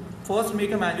you first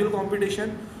make a manual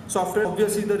computation. Software,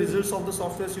 obviously the results of the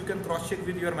softwares you can cross check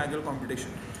with your manual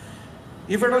computation.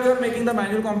 If at all you are making the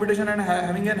manual computation and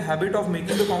having a habit of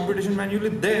making the computation manually,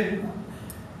 then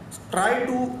try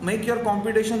to make your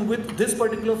computation with this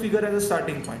particular figure as a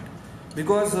starting point,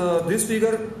 because this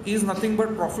figure is nothing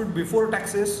but profit before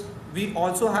taxes. We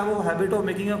also have a habit of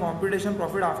making a computation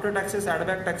profit after taxes, add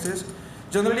back taxes.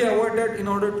 Generally avoid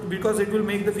that because it will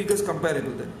make the figures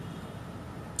comparable then.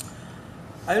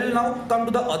 I will now come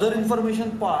to the other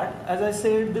information part. As I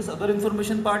said, this other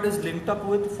information part is linked up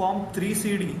with form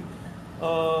 3CD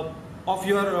of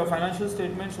your financial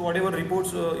statements, whatever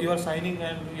reports you are signing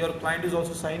and your client is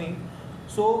also signing.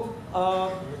 So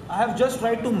I have just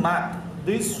tried to map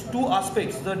these 2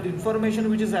 aspects, the information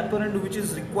which is apparent, which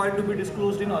is required to be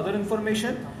disclosed in other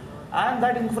information, and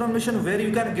that information where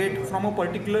you can get from a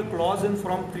particular clause in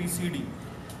from 3CD.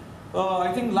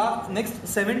 I think next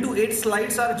 7 to 8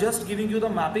 slides are just giving you the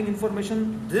mapping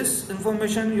information. This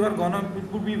information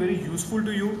it would be very useful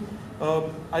to you.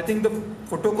 I think the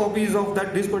photocopies of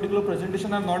this particular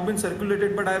presentation have not been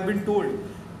circulated, but I have been told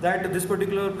that this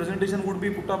particular presentation would be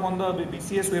put up on the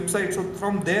BCS website. So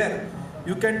from there,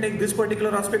 you can take this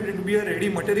particular aspect. It will be a ready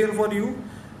material for you.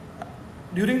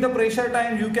 During the pressure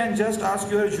time, you can just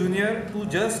ask your junior to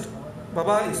just,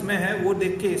 Baba, isme hai, wo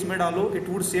dekh ke isme dalo. It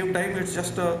would save time. It's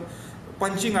just a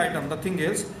punching item, nothing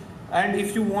else. And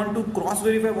if you want to cross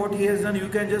verify what he has done, you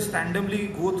can just randomly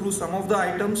go through some of the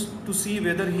items to see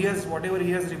whether whatever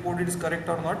he has reported is correct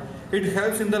or not. It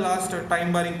helps in the last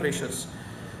time barring pressures.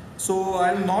 So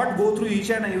I will not go through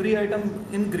each and every item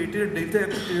in greater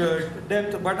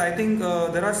depth, but I think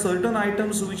there are certain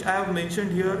items which I have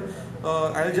mentioned here.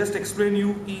 I will just explain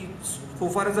you. So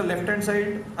far as the left hand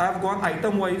side, I have gone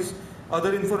item wise.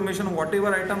 Other information,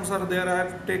 whatever items are there, I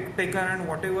have taken, and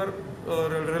whatever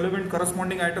relevant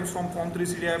corresponding items from form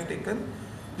 3CD I have taken.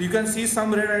 You can see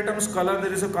some red items color.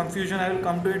 There is a confusion. I will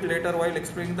come to it later while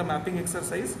explaining the mapping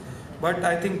exercise. But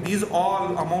I think these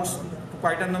all amounts.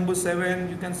 Item number 7,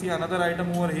 you can see another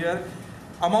item over here.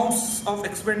 Amounts of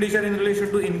expenditure in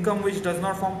relation to income which does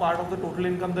not form part of the total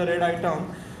income, the red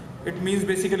item. It means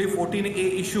basically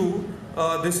 14A issue.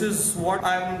 This is what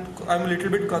I'm a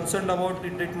little bit concerned about.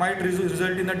 It might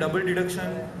result in a double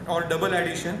deduction or double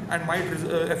addition and might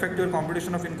affect your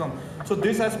computation of income. So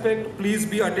this aspect, please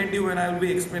be attentive when I will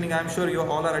be explaining. I'm sure you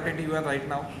all are attentive right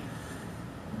now.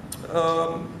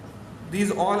 These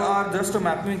all are just a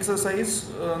mapping exercise,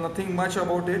 nothing much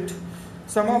about it.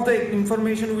 Some of the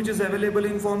information which is available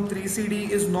in form 3CD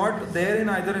is not there in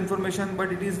either information,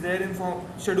 but it is there in form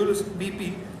schedule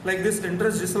BP, like this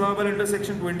interest disallowable under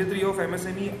section 23 of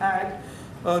MSME Act.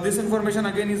 This information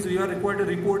again is you are required to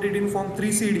report it in form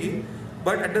 3CD,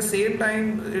 but at the same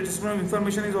time,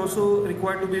 information is also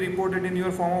required to be reported in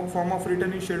your form of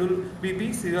written in Schedule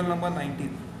BP, serial number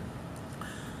 19.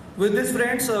 With this,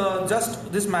 friends,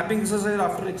 just this mapping exercise,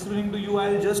 after explaining to you, I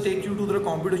will just take you to the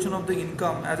computation of the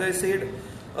income. As I said,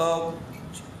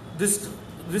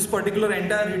 this particular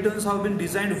entire returns have been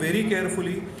designed very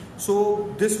carefully.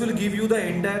 So this will give you the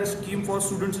entire scheme for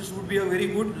students. This would be a very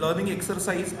good learning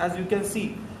exercise. As you can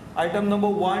see, item number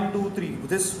 1, 2, 3.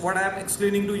 This what I am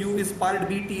explaining to you is part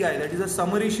BTI. That is a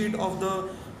summary sheet of the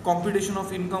computation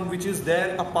of income, which is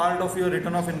there a part of your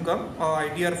return of income,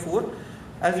 ITR 4.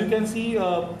 As you can see,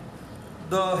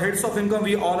 the heads of income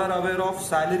we all are aware of: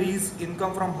 salaries,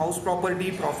 income from house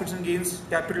property, profits and gains,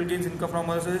 capital gains, income from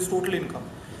others, total income.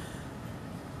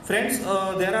 Friends,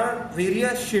 there are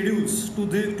various schedules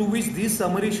to which this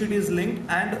summary sheet is linked,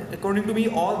 and according to me,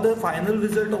 all the final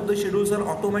result of the schedules are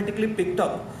automatically picked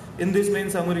up in this main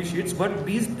summary sheets. But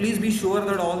please be sure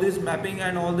that all this mapping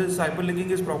and all this hyperlinking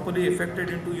is properly effected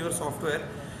into your software.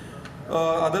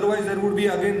 Otherwise, there would be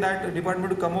again that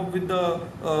department to come up with the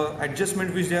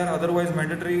adjustment which they are otherwise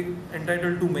mandatory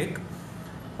entitled to make.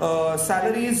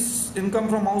 Salaries, income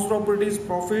from house properties,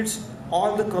 profits,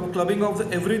 all the clubbing of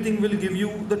everything will give you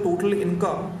the total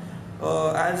income.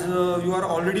 As you are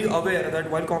already aware that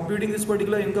while computing this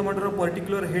particular income under a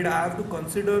particular head, I have to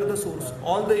consider the source,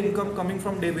 all the income coming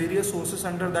from the various sources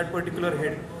under that particular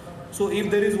head. So if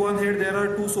there is one head, there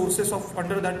are two sources of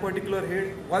under that particular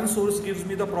head. One source gives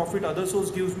me the profit, other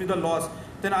source gives me the loss.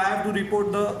 Then I have to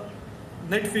report the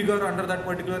net figure under that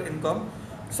particular income.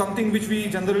 Something which we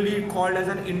generally called as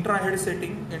an intra-head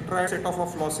setting, intra-head set-off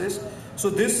of losses. So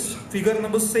this figure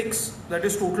number 6, that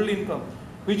is total income,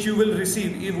 which you will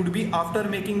receive, it would be after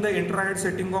making the intra-head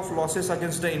setting of losses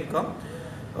against the income.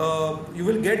 You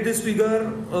will get this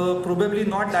figure probably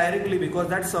not directly, because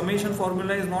that summation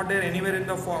formula is not there anywhere in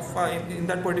the in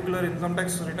that particular income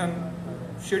tax return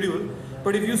schedule.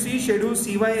 But if you see schedule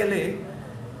CYLA,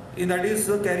 that is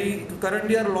current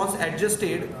year loss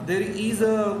adjusted, there is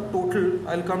a total.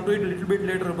 I'll come to it a little bit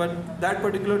later, but that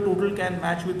particular total can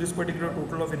match with this particular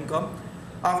total of income.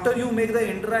 After you make the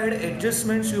intra-head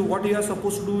adjustments, what you are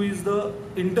supposed to do is the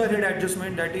inter-head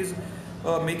adjustment, that is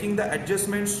making the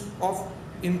adjustments of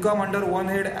income under one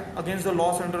head against the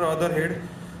loss under other head.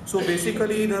 So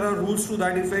basically there are rules to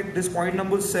that effect. This point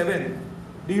number 7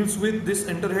 deals with this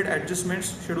inter-head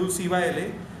adjustments, schedule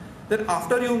CYLA. Then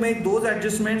after you make those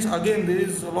adjustments, again there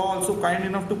is law also kind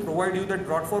enough to provide you that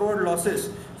brought forward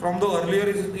losses from the earlier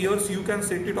years, you can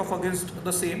set it off against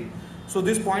the same. So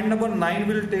this point number 9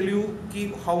 will tell you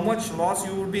how much loss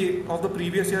you would be of the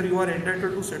previous year you are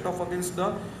entitled to set off against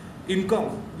the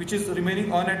income which is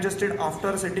remaining unadjusted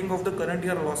after setting of the current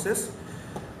year losses.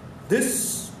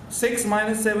 This 6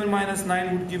 minus 7 minus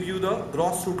 9 would give you the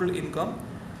gross total income.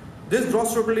 This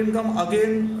gross total income,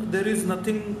 again there is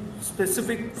nothing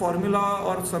specific formula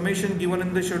or summation given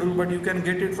in the schedule, but you can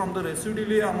get it from the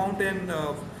residual amount in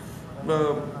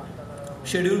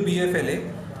schedule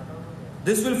BFLA.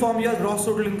 This will form your gross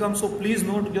total income. So please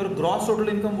note, your gross total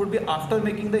income would be after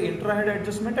making the intra-head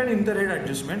adjustment and inter-head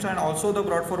adjustments and also the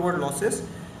brought forward losses.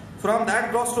 From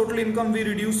that gross total income, we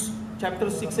reduce chapter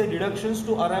 6A deductions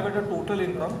to arrive at a total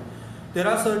income. There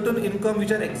are certain income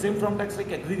which are exempt from tax,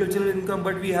 like agricultural income,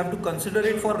 but we have to consider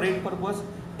it for rate purpose.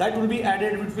 That will be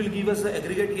added, which will give us the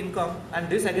aggregate income, and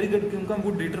this aggregate income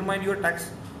would determine your tax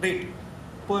rate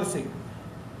per se.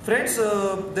 Friends,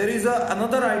 there is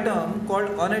another item called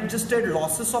unadjusted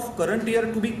losses of current year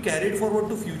to be carried forward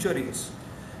to future years,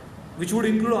 which would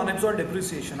include unabsorbed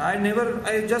depreciation.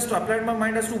 I just applied my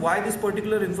mind as to why this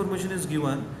particular information is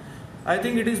given. I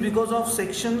think it is because of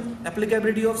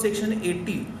applicability of section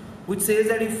 80, which says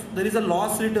that if there is a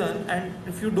loss return and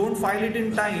if you don't file it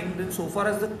in time, then so far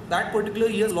as that particular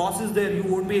year's loss is there, you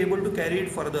won't be able to carry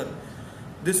it further.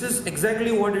 This is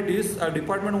exactly what it is. A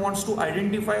department wants to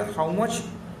identify how much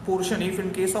portion, if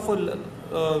in case of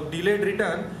a delayed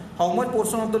return, how much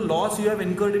portion of the loss you have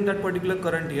incurred in that particular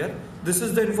current year. This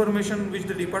is the information which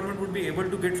the department would be able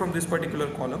to get from this particular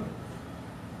column.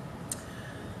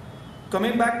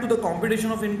 Coming back to the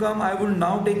computation of income, I will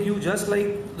now take you, just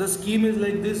like the scheme is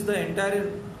like this, the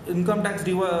entire income tax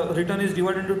return is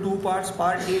divided into two parts.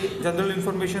 Part A, general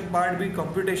information; part B,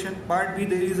 computation. Part B,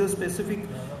 there is a specific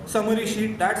summary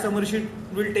sheet. That summary sheet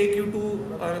will take you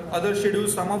to other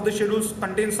schedules. Some of the schedules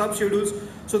contain sub-schedules.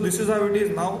 So this is how it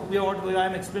is. Now what I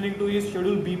am explaining to you is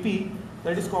schedule BP,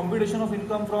 that is computation of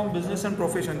income from business and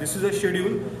profession. This is a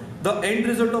schedule. The end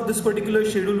result of this particular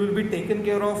schedule will be taken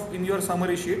care of in your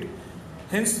summary sheet.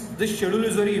 Hence, this schedule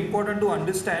is very important to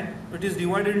understand. It is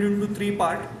divided into three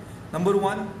parts. Number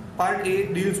 1, part A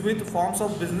deals with forms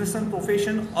of business and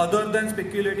profession other than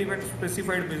speculative and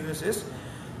specified businesses.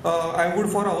 I would,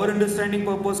 for our understanding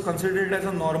purpose, consider it as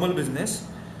a normal business.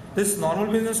 This normal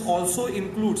business also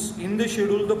includes in the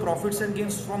schedule the profits and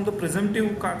gains from the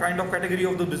presumptive kind of category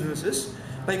of the businesses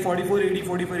like 44AD,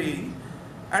 44AE,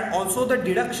 and also the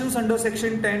deductions under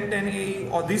section 10,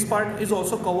 10AE, or this part is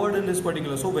also covered in this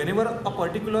particular. So whenever a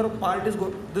particular part is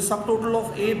the subtotal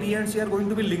of A, B and C are going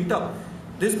to be linked up,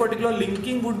 this particular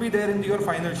linking would be there in your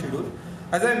final schedule.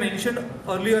 As I mentioned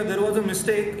earlier, there was a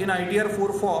mistake in ITR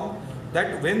 4 form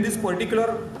that when this particular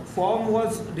form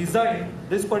was designed,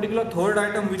 this particular third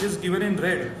item which is given in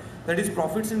red, that is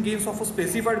profits and gains of a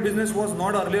specified business, was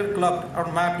not earlier clubbed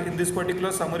or mapped in this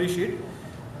particular summary sheet.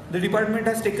 The department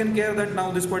has taken care that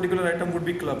now this particular item would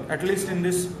be clubbed, at least in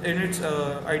its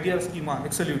ITR schema,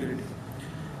 Excel utility.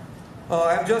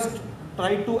 I have just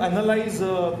tried to analyze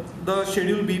the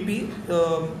schedule BP.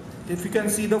 If you can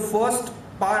see the first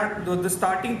part, the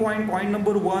starting point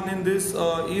number 1 in this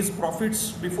is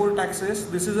profits before taxes.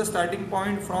 This is a starting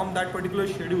point from that particular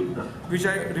schedule which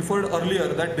I referred earlier,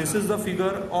 that this is the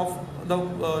figure of the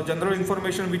general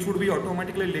information which would be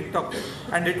automatically linked up,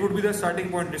 and it would be the starting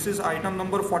point. This is item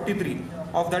number 43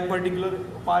 of that particular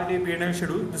part A P&L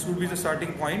schedule. This would be the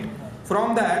starting point.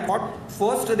 From that, what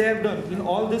first they have done in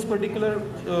all this particular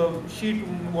sheet,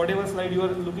 whatever slide you are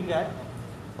looking at,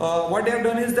 what they have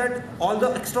done is that all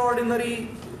the extraordinary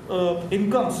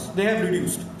incomes they have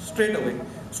reduced straight away.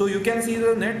 So you can see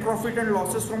the net profit and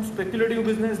losses from speculative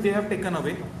business they have taken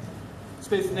away.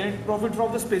 Net profit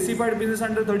from the specified business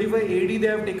under 35 AD they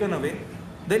have taken away.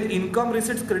 Then income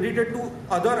receipts credited to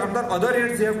under other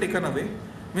heads they have taken away.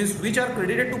 Means which are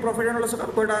credited to profit and loss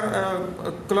account but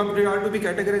are clubbed are to be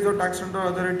categorized or taxed under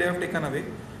other head they have taken away.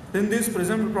 Then this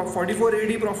present 44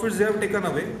 AD profits they have taken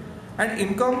away. And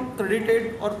income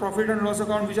credited or profit and loss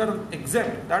account which are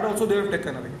exempt, that also they have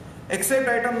taken away. Except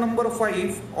item number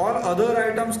 5, all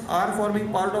other items are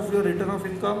forming part of your return of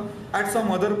income at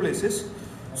some other places.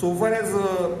 So far as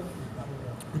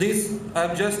this, I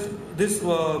have just this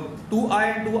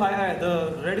 2I and 2II,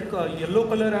 the red, yellow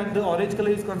color and the orange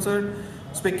color is concerned.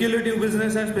 Speculative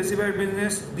business and specified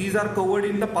business, these are covered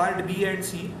in the part B and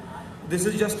C. This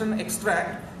is just an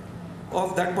extract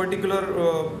of that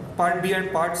particular part B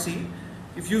and part C.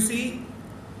 If you see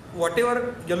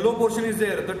whatever yellow portion is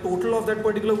there, the total of that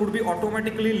particular would be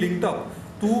automatically linked up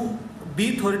to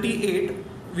B38,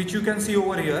 which you can see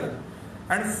over here,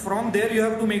 and from there you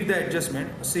have to make the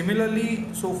adjustment. Similarly,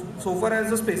 so far as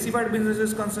the specified business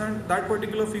is concerned, that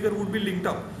particular figure would be linked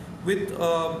up with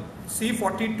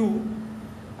C42,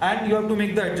 and you have to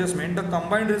make the adjustment. The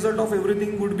combined result of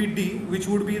everything would be D, which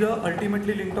would be the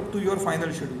ultimately linked up to your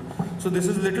final schedule. So this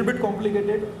is a little bit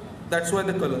complicated, that's why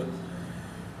the color.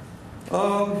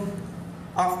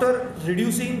 After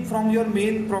reducing from your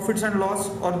main profits and loss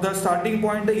or the starting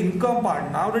point, the income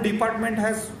part, now the department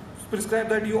has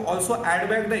prescribed that you also add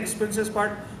back the expenses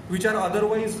part which are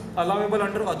otherwise allowable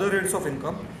under other rates of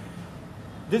income.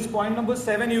 This point number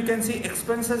 7, you can see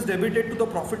expenses debited to the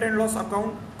profit and loss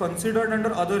account considered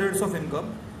under other rates of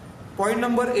income. Point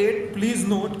number 8, please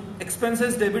note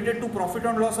expenses debited to profit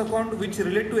and loss account which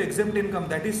relate to exempt income,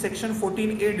 that is section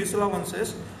 14A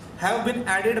disallowances, have been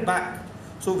added back.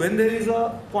 So when there is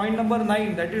a point number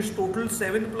 9, that is total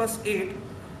 7 plus 8,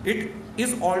 it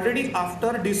is already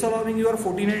after disallowing your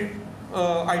 14A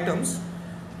items.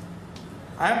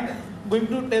 I am going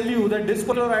to tell you that this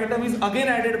particular item is again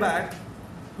added back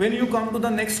when you come to the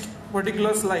next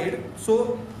particular slide.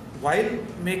 So while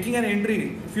making an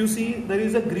entry, if you see there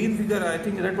is a green figure, I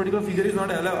think that particular figure is not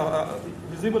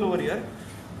visible over here,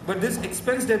 but this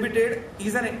expense debited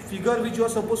is a figure which you are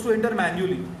supposed to enter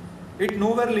manually. It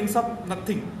nowhere links up,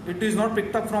 nothing. It is not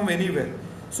picked up from anywhere.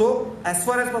 So as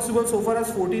far as possible, so far as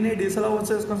 14A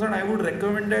disallowance is concerned, I would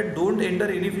recommend that don't enter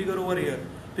any figure over here,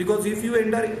 because if you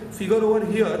enter figure over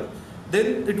here,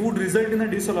 then it would result in a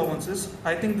disallowances.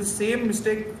 I think the same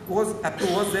mistake was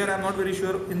there, I am not very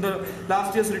sure, in the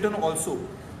last year's return also.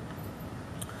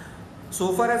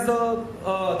 So far as the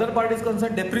other part is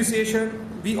concerned, depreciation,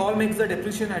 we all make the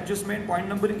depreciation adjustment. Point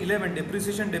number 11,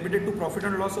 depreciation debited to profit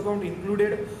and loss account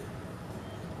included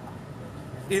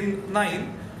in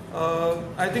 9.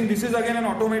 I think this is again an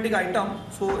automatic item,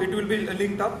 so it will be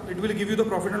linked up. It will give you the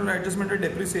profit and loss adjustment and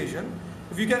depreciation.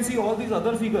 If you can see all these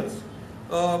other figures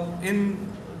in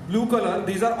blue color,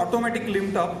 these are automatically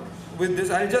linked up with this.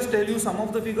 I'll just tell you some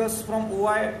of the figures from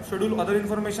OI schedule, other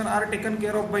information are taken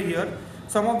care of by here.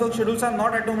 Some of the schedules are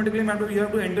not automatically mapped, you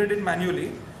have to enter it in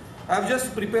manually. I've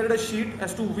just prepared a sheet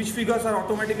as to which figures are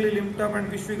automatically linked up and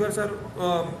which figures are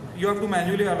you have to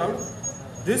manually allow.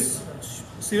 This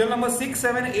Serial number 6,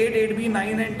 7, 8, 8B,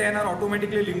 9 and 10 are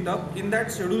automatically linked up. In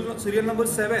that schedule, serial number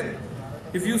 7,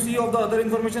 if you see of the other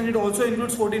information, it also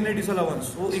includes 14-day disallowance.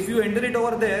 So if you enter it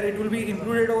over there, it will be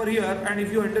included over here, and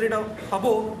if you enter it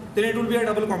above, then it will be a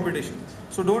double computation.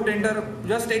 So don't enter,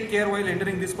 just take care while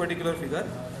entering this particular figure.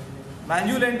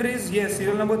 Manual entries, yes,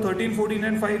 serial number 13, 14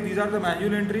 and 5, these are the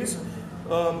manual entries.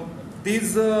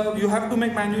 These you have to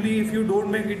make manually. If you don't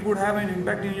make, it would have an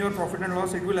impact in your profit and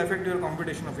loss. It will affect your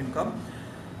computation of income.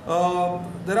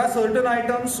 There are certain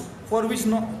items for which,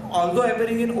 although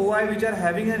appearing in OI, which are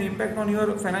having an impact on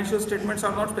your financial statements,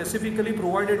 are not specifically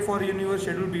provided for in your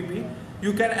schedule BP.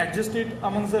 You can adjust it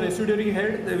amongst the residuary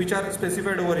head, which are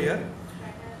specified over here.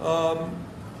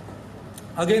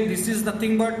 Again, this is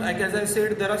nothing but, like as I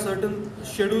said, there are certain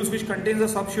schedules which contain the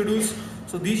sub-schedules.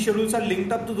 So these schedules are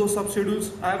linked up to those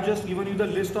sub-schedules. I have just given you the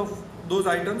list of those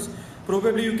items.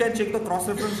 Probably you can check the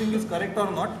cross-referencing is correct or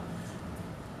not.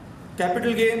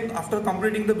 Capital gain, after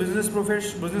completing the business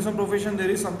and profession, there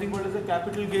is something called as a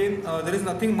capital gain. There is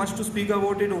nothing much to speak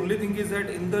about it. Only thing is that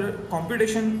in the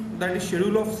computation, that is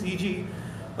schedule of CG,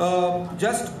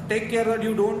 just take care that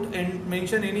you don't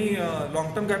mention any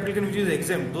long-term capital gain which is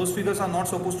exempt. Those figures are not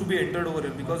supposed to be entered over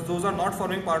here because those are not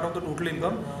forming part of the total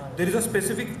income. There is a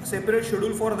specific separate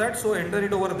schedule for that, so enter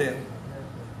it over there.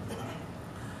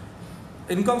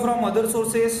 Income from other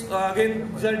sources,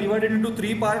 again, these are divided into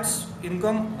three parts.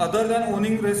 Income other than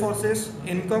owning resources,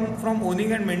 income from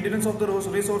owning and maintenance of the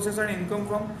resources, and income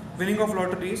from winning of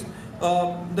lotteries.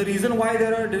 The reason why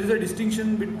there is a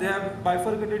distinction, they have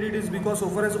bifurcated it, is because so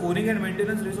far as owning and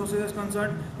maintenance resources is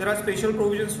concerned, there are special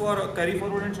provisions for carry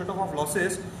forward and shut off of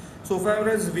losses. So far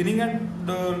as winning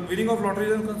of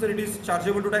lotteries is concerned, it is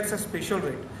chargeable to tax at special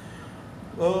rate.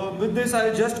 With this,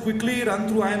 I'll just quickly run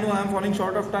through. I know I am falling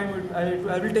short of time.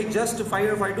 I will take just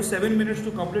 5 to 7 minutes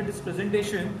to complete this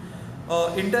presentation.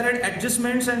 Interhead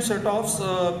adjustments and shut-offs.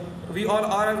 We all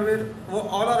are aware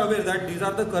that these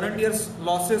are the current year's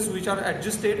losses which are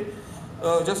adjusted.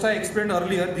 Just I explained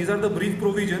earlier. These are the brief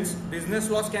provisions. Business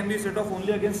loss cannot be set off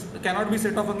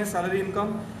against salary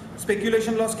income.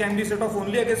 Speculation loss can be set off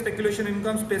only against speculation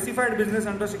income. Specified business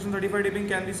under section 35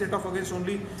 can be set off against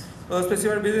only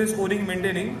specified business owning,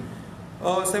 maintaining.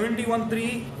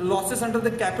 71(3) losses under the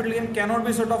capital gain cannot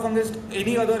be set off against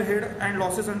any other head, and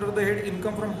losses under the head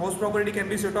income from house property can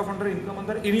be set off under income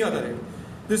under any other head.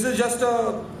 This is just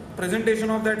a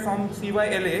presentation of that from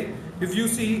CYLA. If you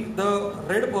see the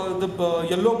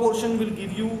yellow portion will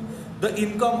give you the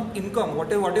income,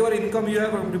 whatever income you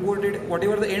have reported,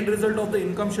 whatever the end result of the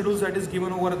income schedules that is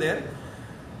given over there.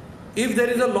 If there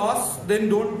is a loss,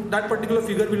 then that particular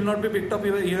figure will not be picked up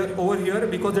over here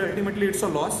because ultimately it's a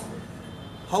loss.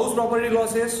 House property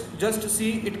losses, just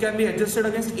see, it can be adjusted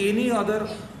against any other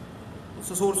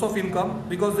source of income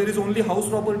because there is only house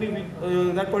property,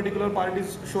 that particular part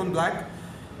is shown black.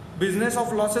 Business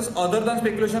of losses other than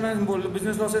speculation and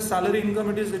business losses, salary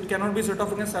income, it cannot be set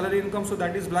off against salary income, so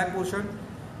that is black portion.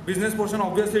 Business portion,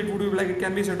 obviously it would be black, it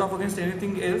can be set off against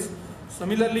anything else.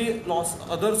 Similarly,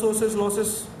 other sources,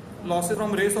 losses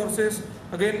from resources,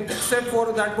 again, except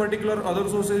for that particular other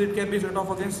sources, it can be set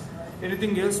off against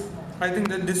anything else. I think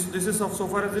that this is so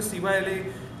far as this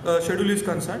CYLA schedule is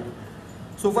concerned.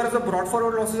 So far as the brought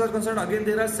forward losses are concerned, again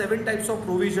there are 7 types of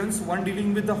provisions. One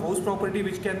dealing with the house property,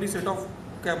 which can be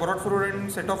brought forward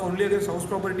and set off only against house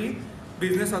property.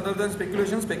 Business other than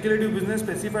speculation, speculative business,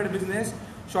 specified business,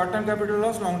 short-term capital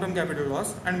loss, long-term capital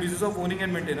loss, and business of owning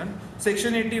and maintenance.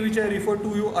 Section 80, which I referred to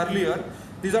you earlier,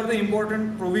 these are the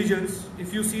important provisions.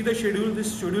 If you see the schedule,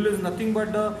 this schedule is nothing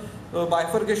but the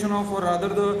bifurcation of, or rather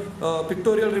the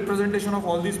pictorial representation of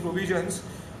all these provisions.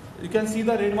 You can see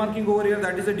the red marking over here,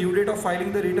 that is the due date of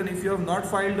filing the return. If you have not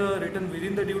filed the return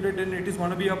within the due date, then it is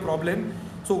going to be a problem.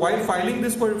 So while filling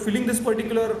this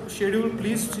particular schedule,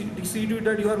 please see to it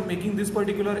that you are making this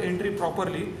particular entry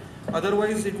properly.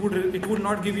 Otherwise, it would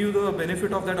not give you the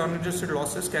benefit of that unadjusted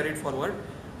losses carried forward.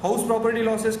 House property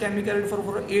losses can be carried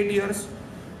for 8 years.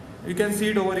 You can see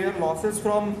it over here. Losses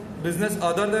from business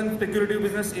other than speculative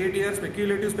business 8 years,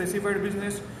 speculative specified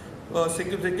business,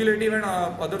 speculative and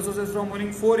other sources from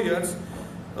owning 4 years,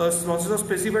 losses of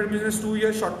specified business 2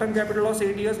 years, short-term capital loss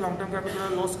 8 years, long-term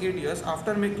capital loss 8 years.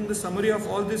 After making the summary of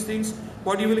all these things,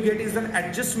 what you will get is an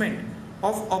adjustment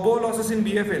of above losses in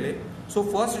BFLA. So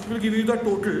first it will give you the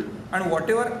total, and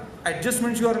whatever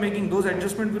adjustments you are making, those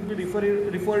adjustments will be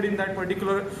referred in that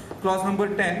particular clause number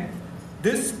 10.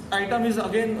 This item is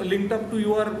again linked up to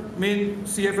your main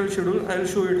CFL schedule. I will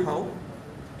show it how.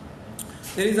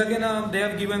 There is again they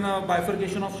have given a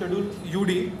bifurcation of schedule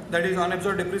UD, that is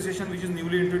unabsorbed depreciation, which is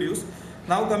newly introduced.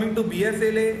 Now coming to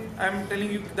BFLA, I am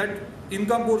telling you that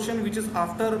income portion, which is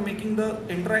after making the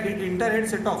inter-head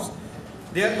set-offs,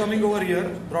 they are coming over here.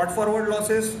 Brought forward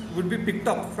losses would be picked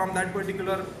up from that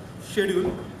particular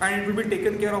schedule and it will be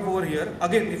taken care of over here.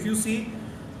 Again, if you see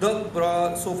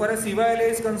the so far as CYLA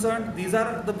is concerned, these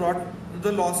are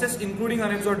the losses including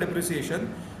unabsorbed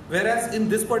depreciation. Whereas in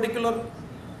this particular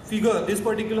figure, this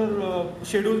particular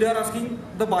schedule, they are asking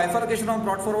the bifurcation of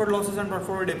brought forward losses and brought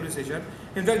forward depreciation.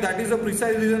 In fact, that is the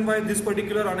precise reason why this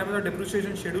particular unabsorbed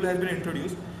depreciation schedule has been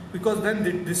introduced, because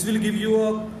then this will give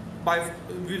you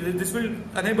this will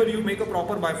enable you make a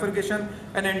proper bifurcation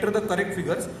and enter the correct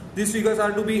figures. These figures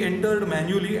are to be entered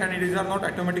manually and these are not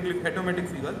automatic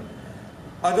figure.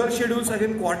 Other schedules,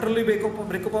 again, quarterly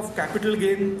breakup of capital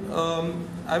gain.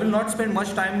 I will not spend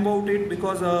much time about it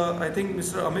because I think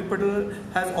Mr. Amit Patel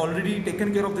has already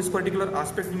taken care of this particular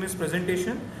aspect in his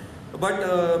presentation.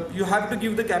 But you have to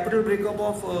give the capital breakup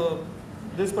of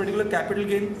this particular capital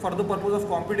gain for the purpose of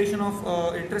computation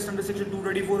of interest under section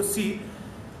 224C.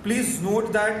 Please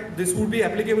note that this would be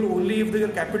applicable only if there is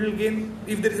a capital gain,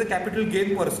 if there is a capital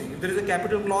gain per se. If there is a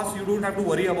capital loss, you don't have to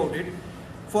worry about it.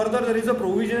 Further, there is a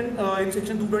provision in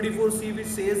section 224C which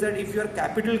says that if your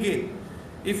capital gain,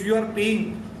 if you are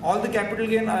paying all the capital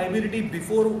gain liability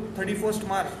before 31st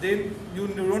March, then you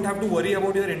don't have to worry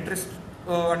about your interest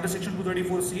under section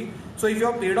 234C. So if you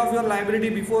have paid off your liability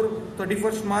before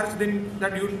 31st March, then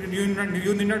that you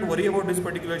need not worry about this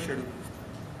particular schedule.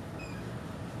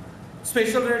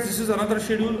 Special rates, this is another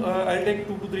schedule. I'll take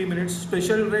 2 to 3 minutes.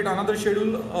 Special rate, another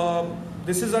schedule.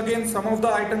 This is again, some of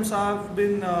the items have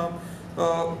been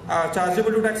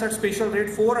chargeable to tax at special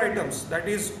rate. 4 items, that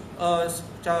is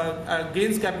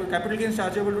capital gains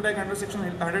chargeable to tax under section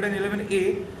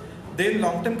 111A, then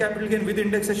long-term capital gain with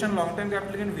indexation, long-term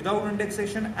capital gain without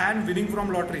indexation, and winning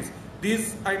from lotteries.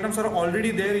 These items are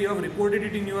already there. You have reported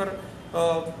it in your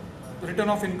return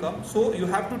of income. So you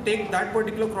have to take that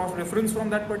particular cross reference from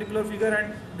that particular figure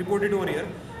and report it over here.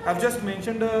 I've just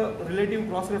mentioned the relative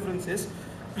cross references.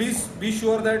 Please be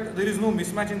sure that there is no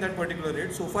mismatch in that particular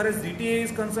rate. So far as ZTA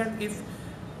is concerned, if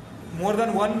more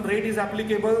than one rate is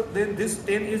applicable, then this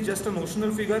 10 is just a notional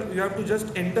figure. You have to just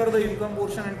enter the income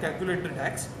portion and calculate the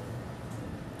tax.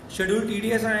 Scheduled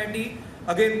TDS and IT,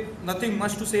 again, nothing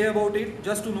much to say about it.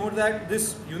 Just to note that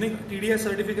this unique TDS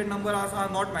certificate number are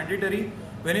not mandatory.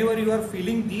 Whenever you are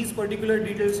filling these particular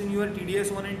details in your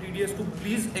TDS1 and TDS2,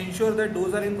 please ensure that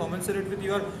those are in commensurate with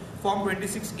your Form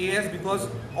 26AS, because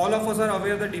all of us are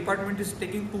aware the department is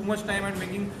taking too much time and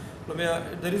making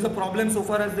there is a problem so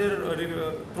far as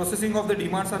their processing of the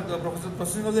demands are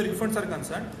processing of the refunds are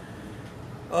concerned.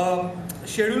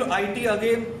 Schedule IT,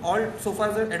 again, all so far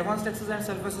as the advanced taxes and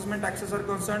self-assessment taxes are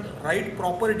concerned, write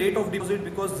proper date of deposit,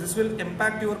 because this will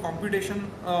impact your computation,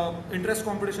 interest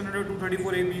computation under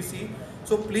 234ABC.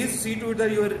 So please see to it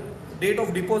that your date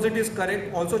of deposit is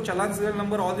correct. Also challan serial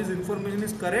number, all this information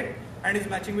is correct and is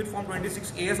matching with Form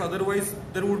 26AS. Otherwise,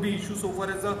 there would be issues so far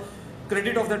as the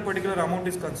credit of that particular amount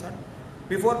is concerned.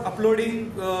 Before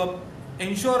uploading,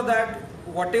 ensure that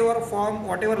whatever form,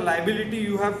 whatever liability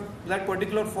you have, that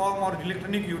particular form or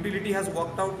electronic utility has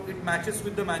worked out, it matches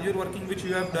with the manual working which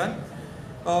you have done.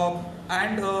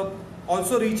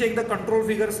 Also recheck the control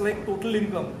figures like total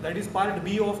income, that is part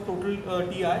B of total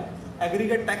TI,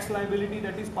 aggregate tax liability,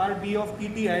 that is part B of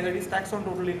TTI, that is tax on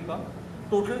total income,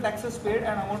 total taxes paid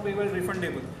and amount payable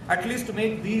refundable. At least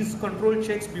make these control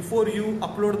checks before you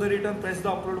upload the return, press the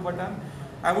upload button.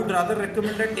 I would rather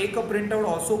recommend that take a printout,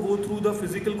 also go through the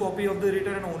physical copy of the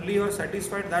return, and only you are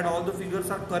satisfied that all the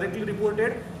figures are correctly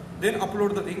reported, then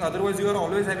upload the thing. Otherwise, you are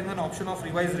always having an option of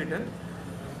revised return.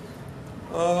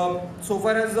 So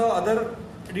far as the other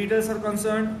details are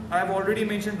concerned, I have already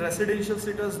mentioned residential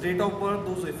status, date of birth,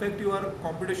 those affect your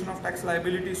computation of tax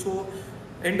liability. So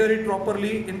enter it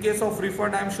properly. In case of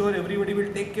refund, I am sure everybody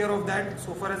will take care of that.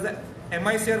 So far as the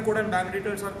MICR code and bank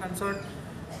details are concerned,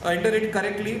 enter it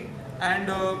correctly. And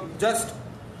just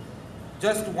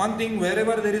one thing,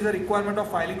 wherever there is a requirement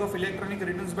of filing of electronic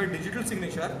returns by digital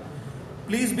signature,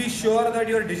 please be sure that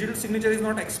your digital signature is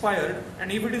not expired,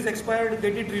 and if it is expired,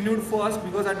 get it renewed first,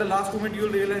 because at the last moment you will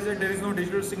realize that there is no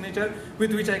digital signature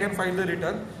with which I can file the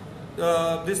return.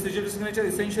 This digital signature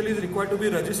essentially is required to be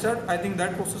registered. I think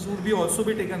that process would be also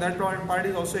be taken. That part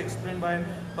is also explained by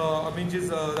Amin's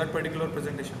that particular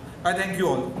presentation. I thank you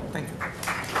all. Thank you.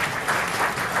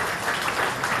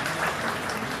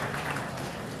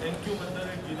 Thank you, Mandar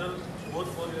and Jinal, both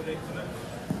for your excellent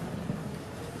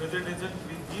presentation.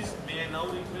 With this, may I now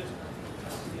request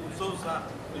Utsav Shah,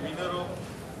 the winner of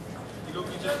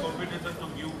elocution competition, to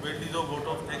give well-deserved vote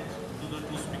of thanks to the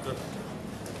two speakers.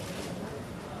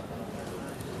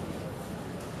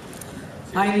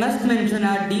 I must mention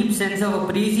our deep sense of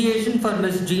appreciation for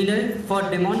Ms. Jeenal for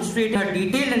demonstrating her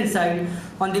detailed insight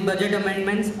on the budget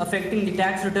amendments affecting the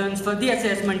tax returns for the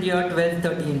assessment year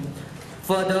 12-13.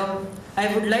 Further,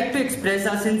 I would like to express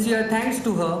our sincere thanks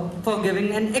to her for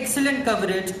giving an excellent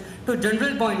coverage to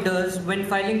general pointers when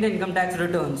filing the income tax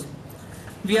returns.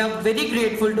 We are very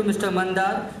grateful to Mr.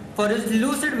 Mandar for his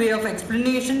lucid way of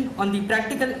explanation on the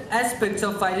practical aspects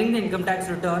of filing the income tax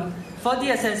return for the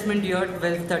assessment year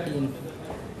 12-13.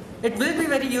 It will be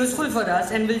very useful for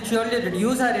us and will surely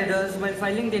reduce our errors while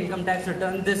filing the income tax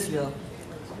return this year.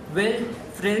 Well,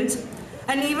 friends,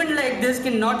 an event like this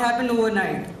cannot happen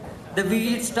overnight. The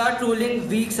wheels start rolling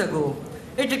weeks ago.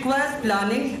 It requires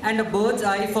planning and a bird's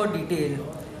eye for detail.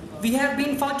 We have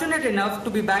been fortunate enough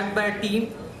to be backed by a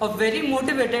team of very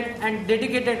motivated and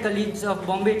dedicated colleagues of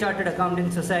Bombay Chartered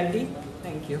Accountants Society.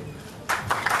 Thank you.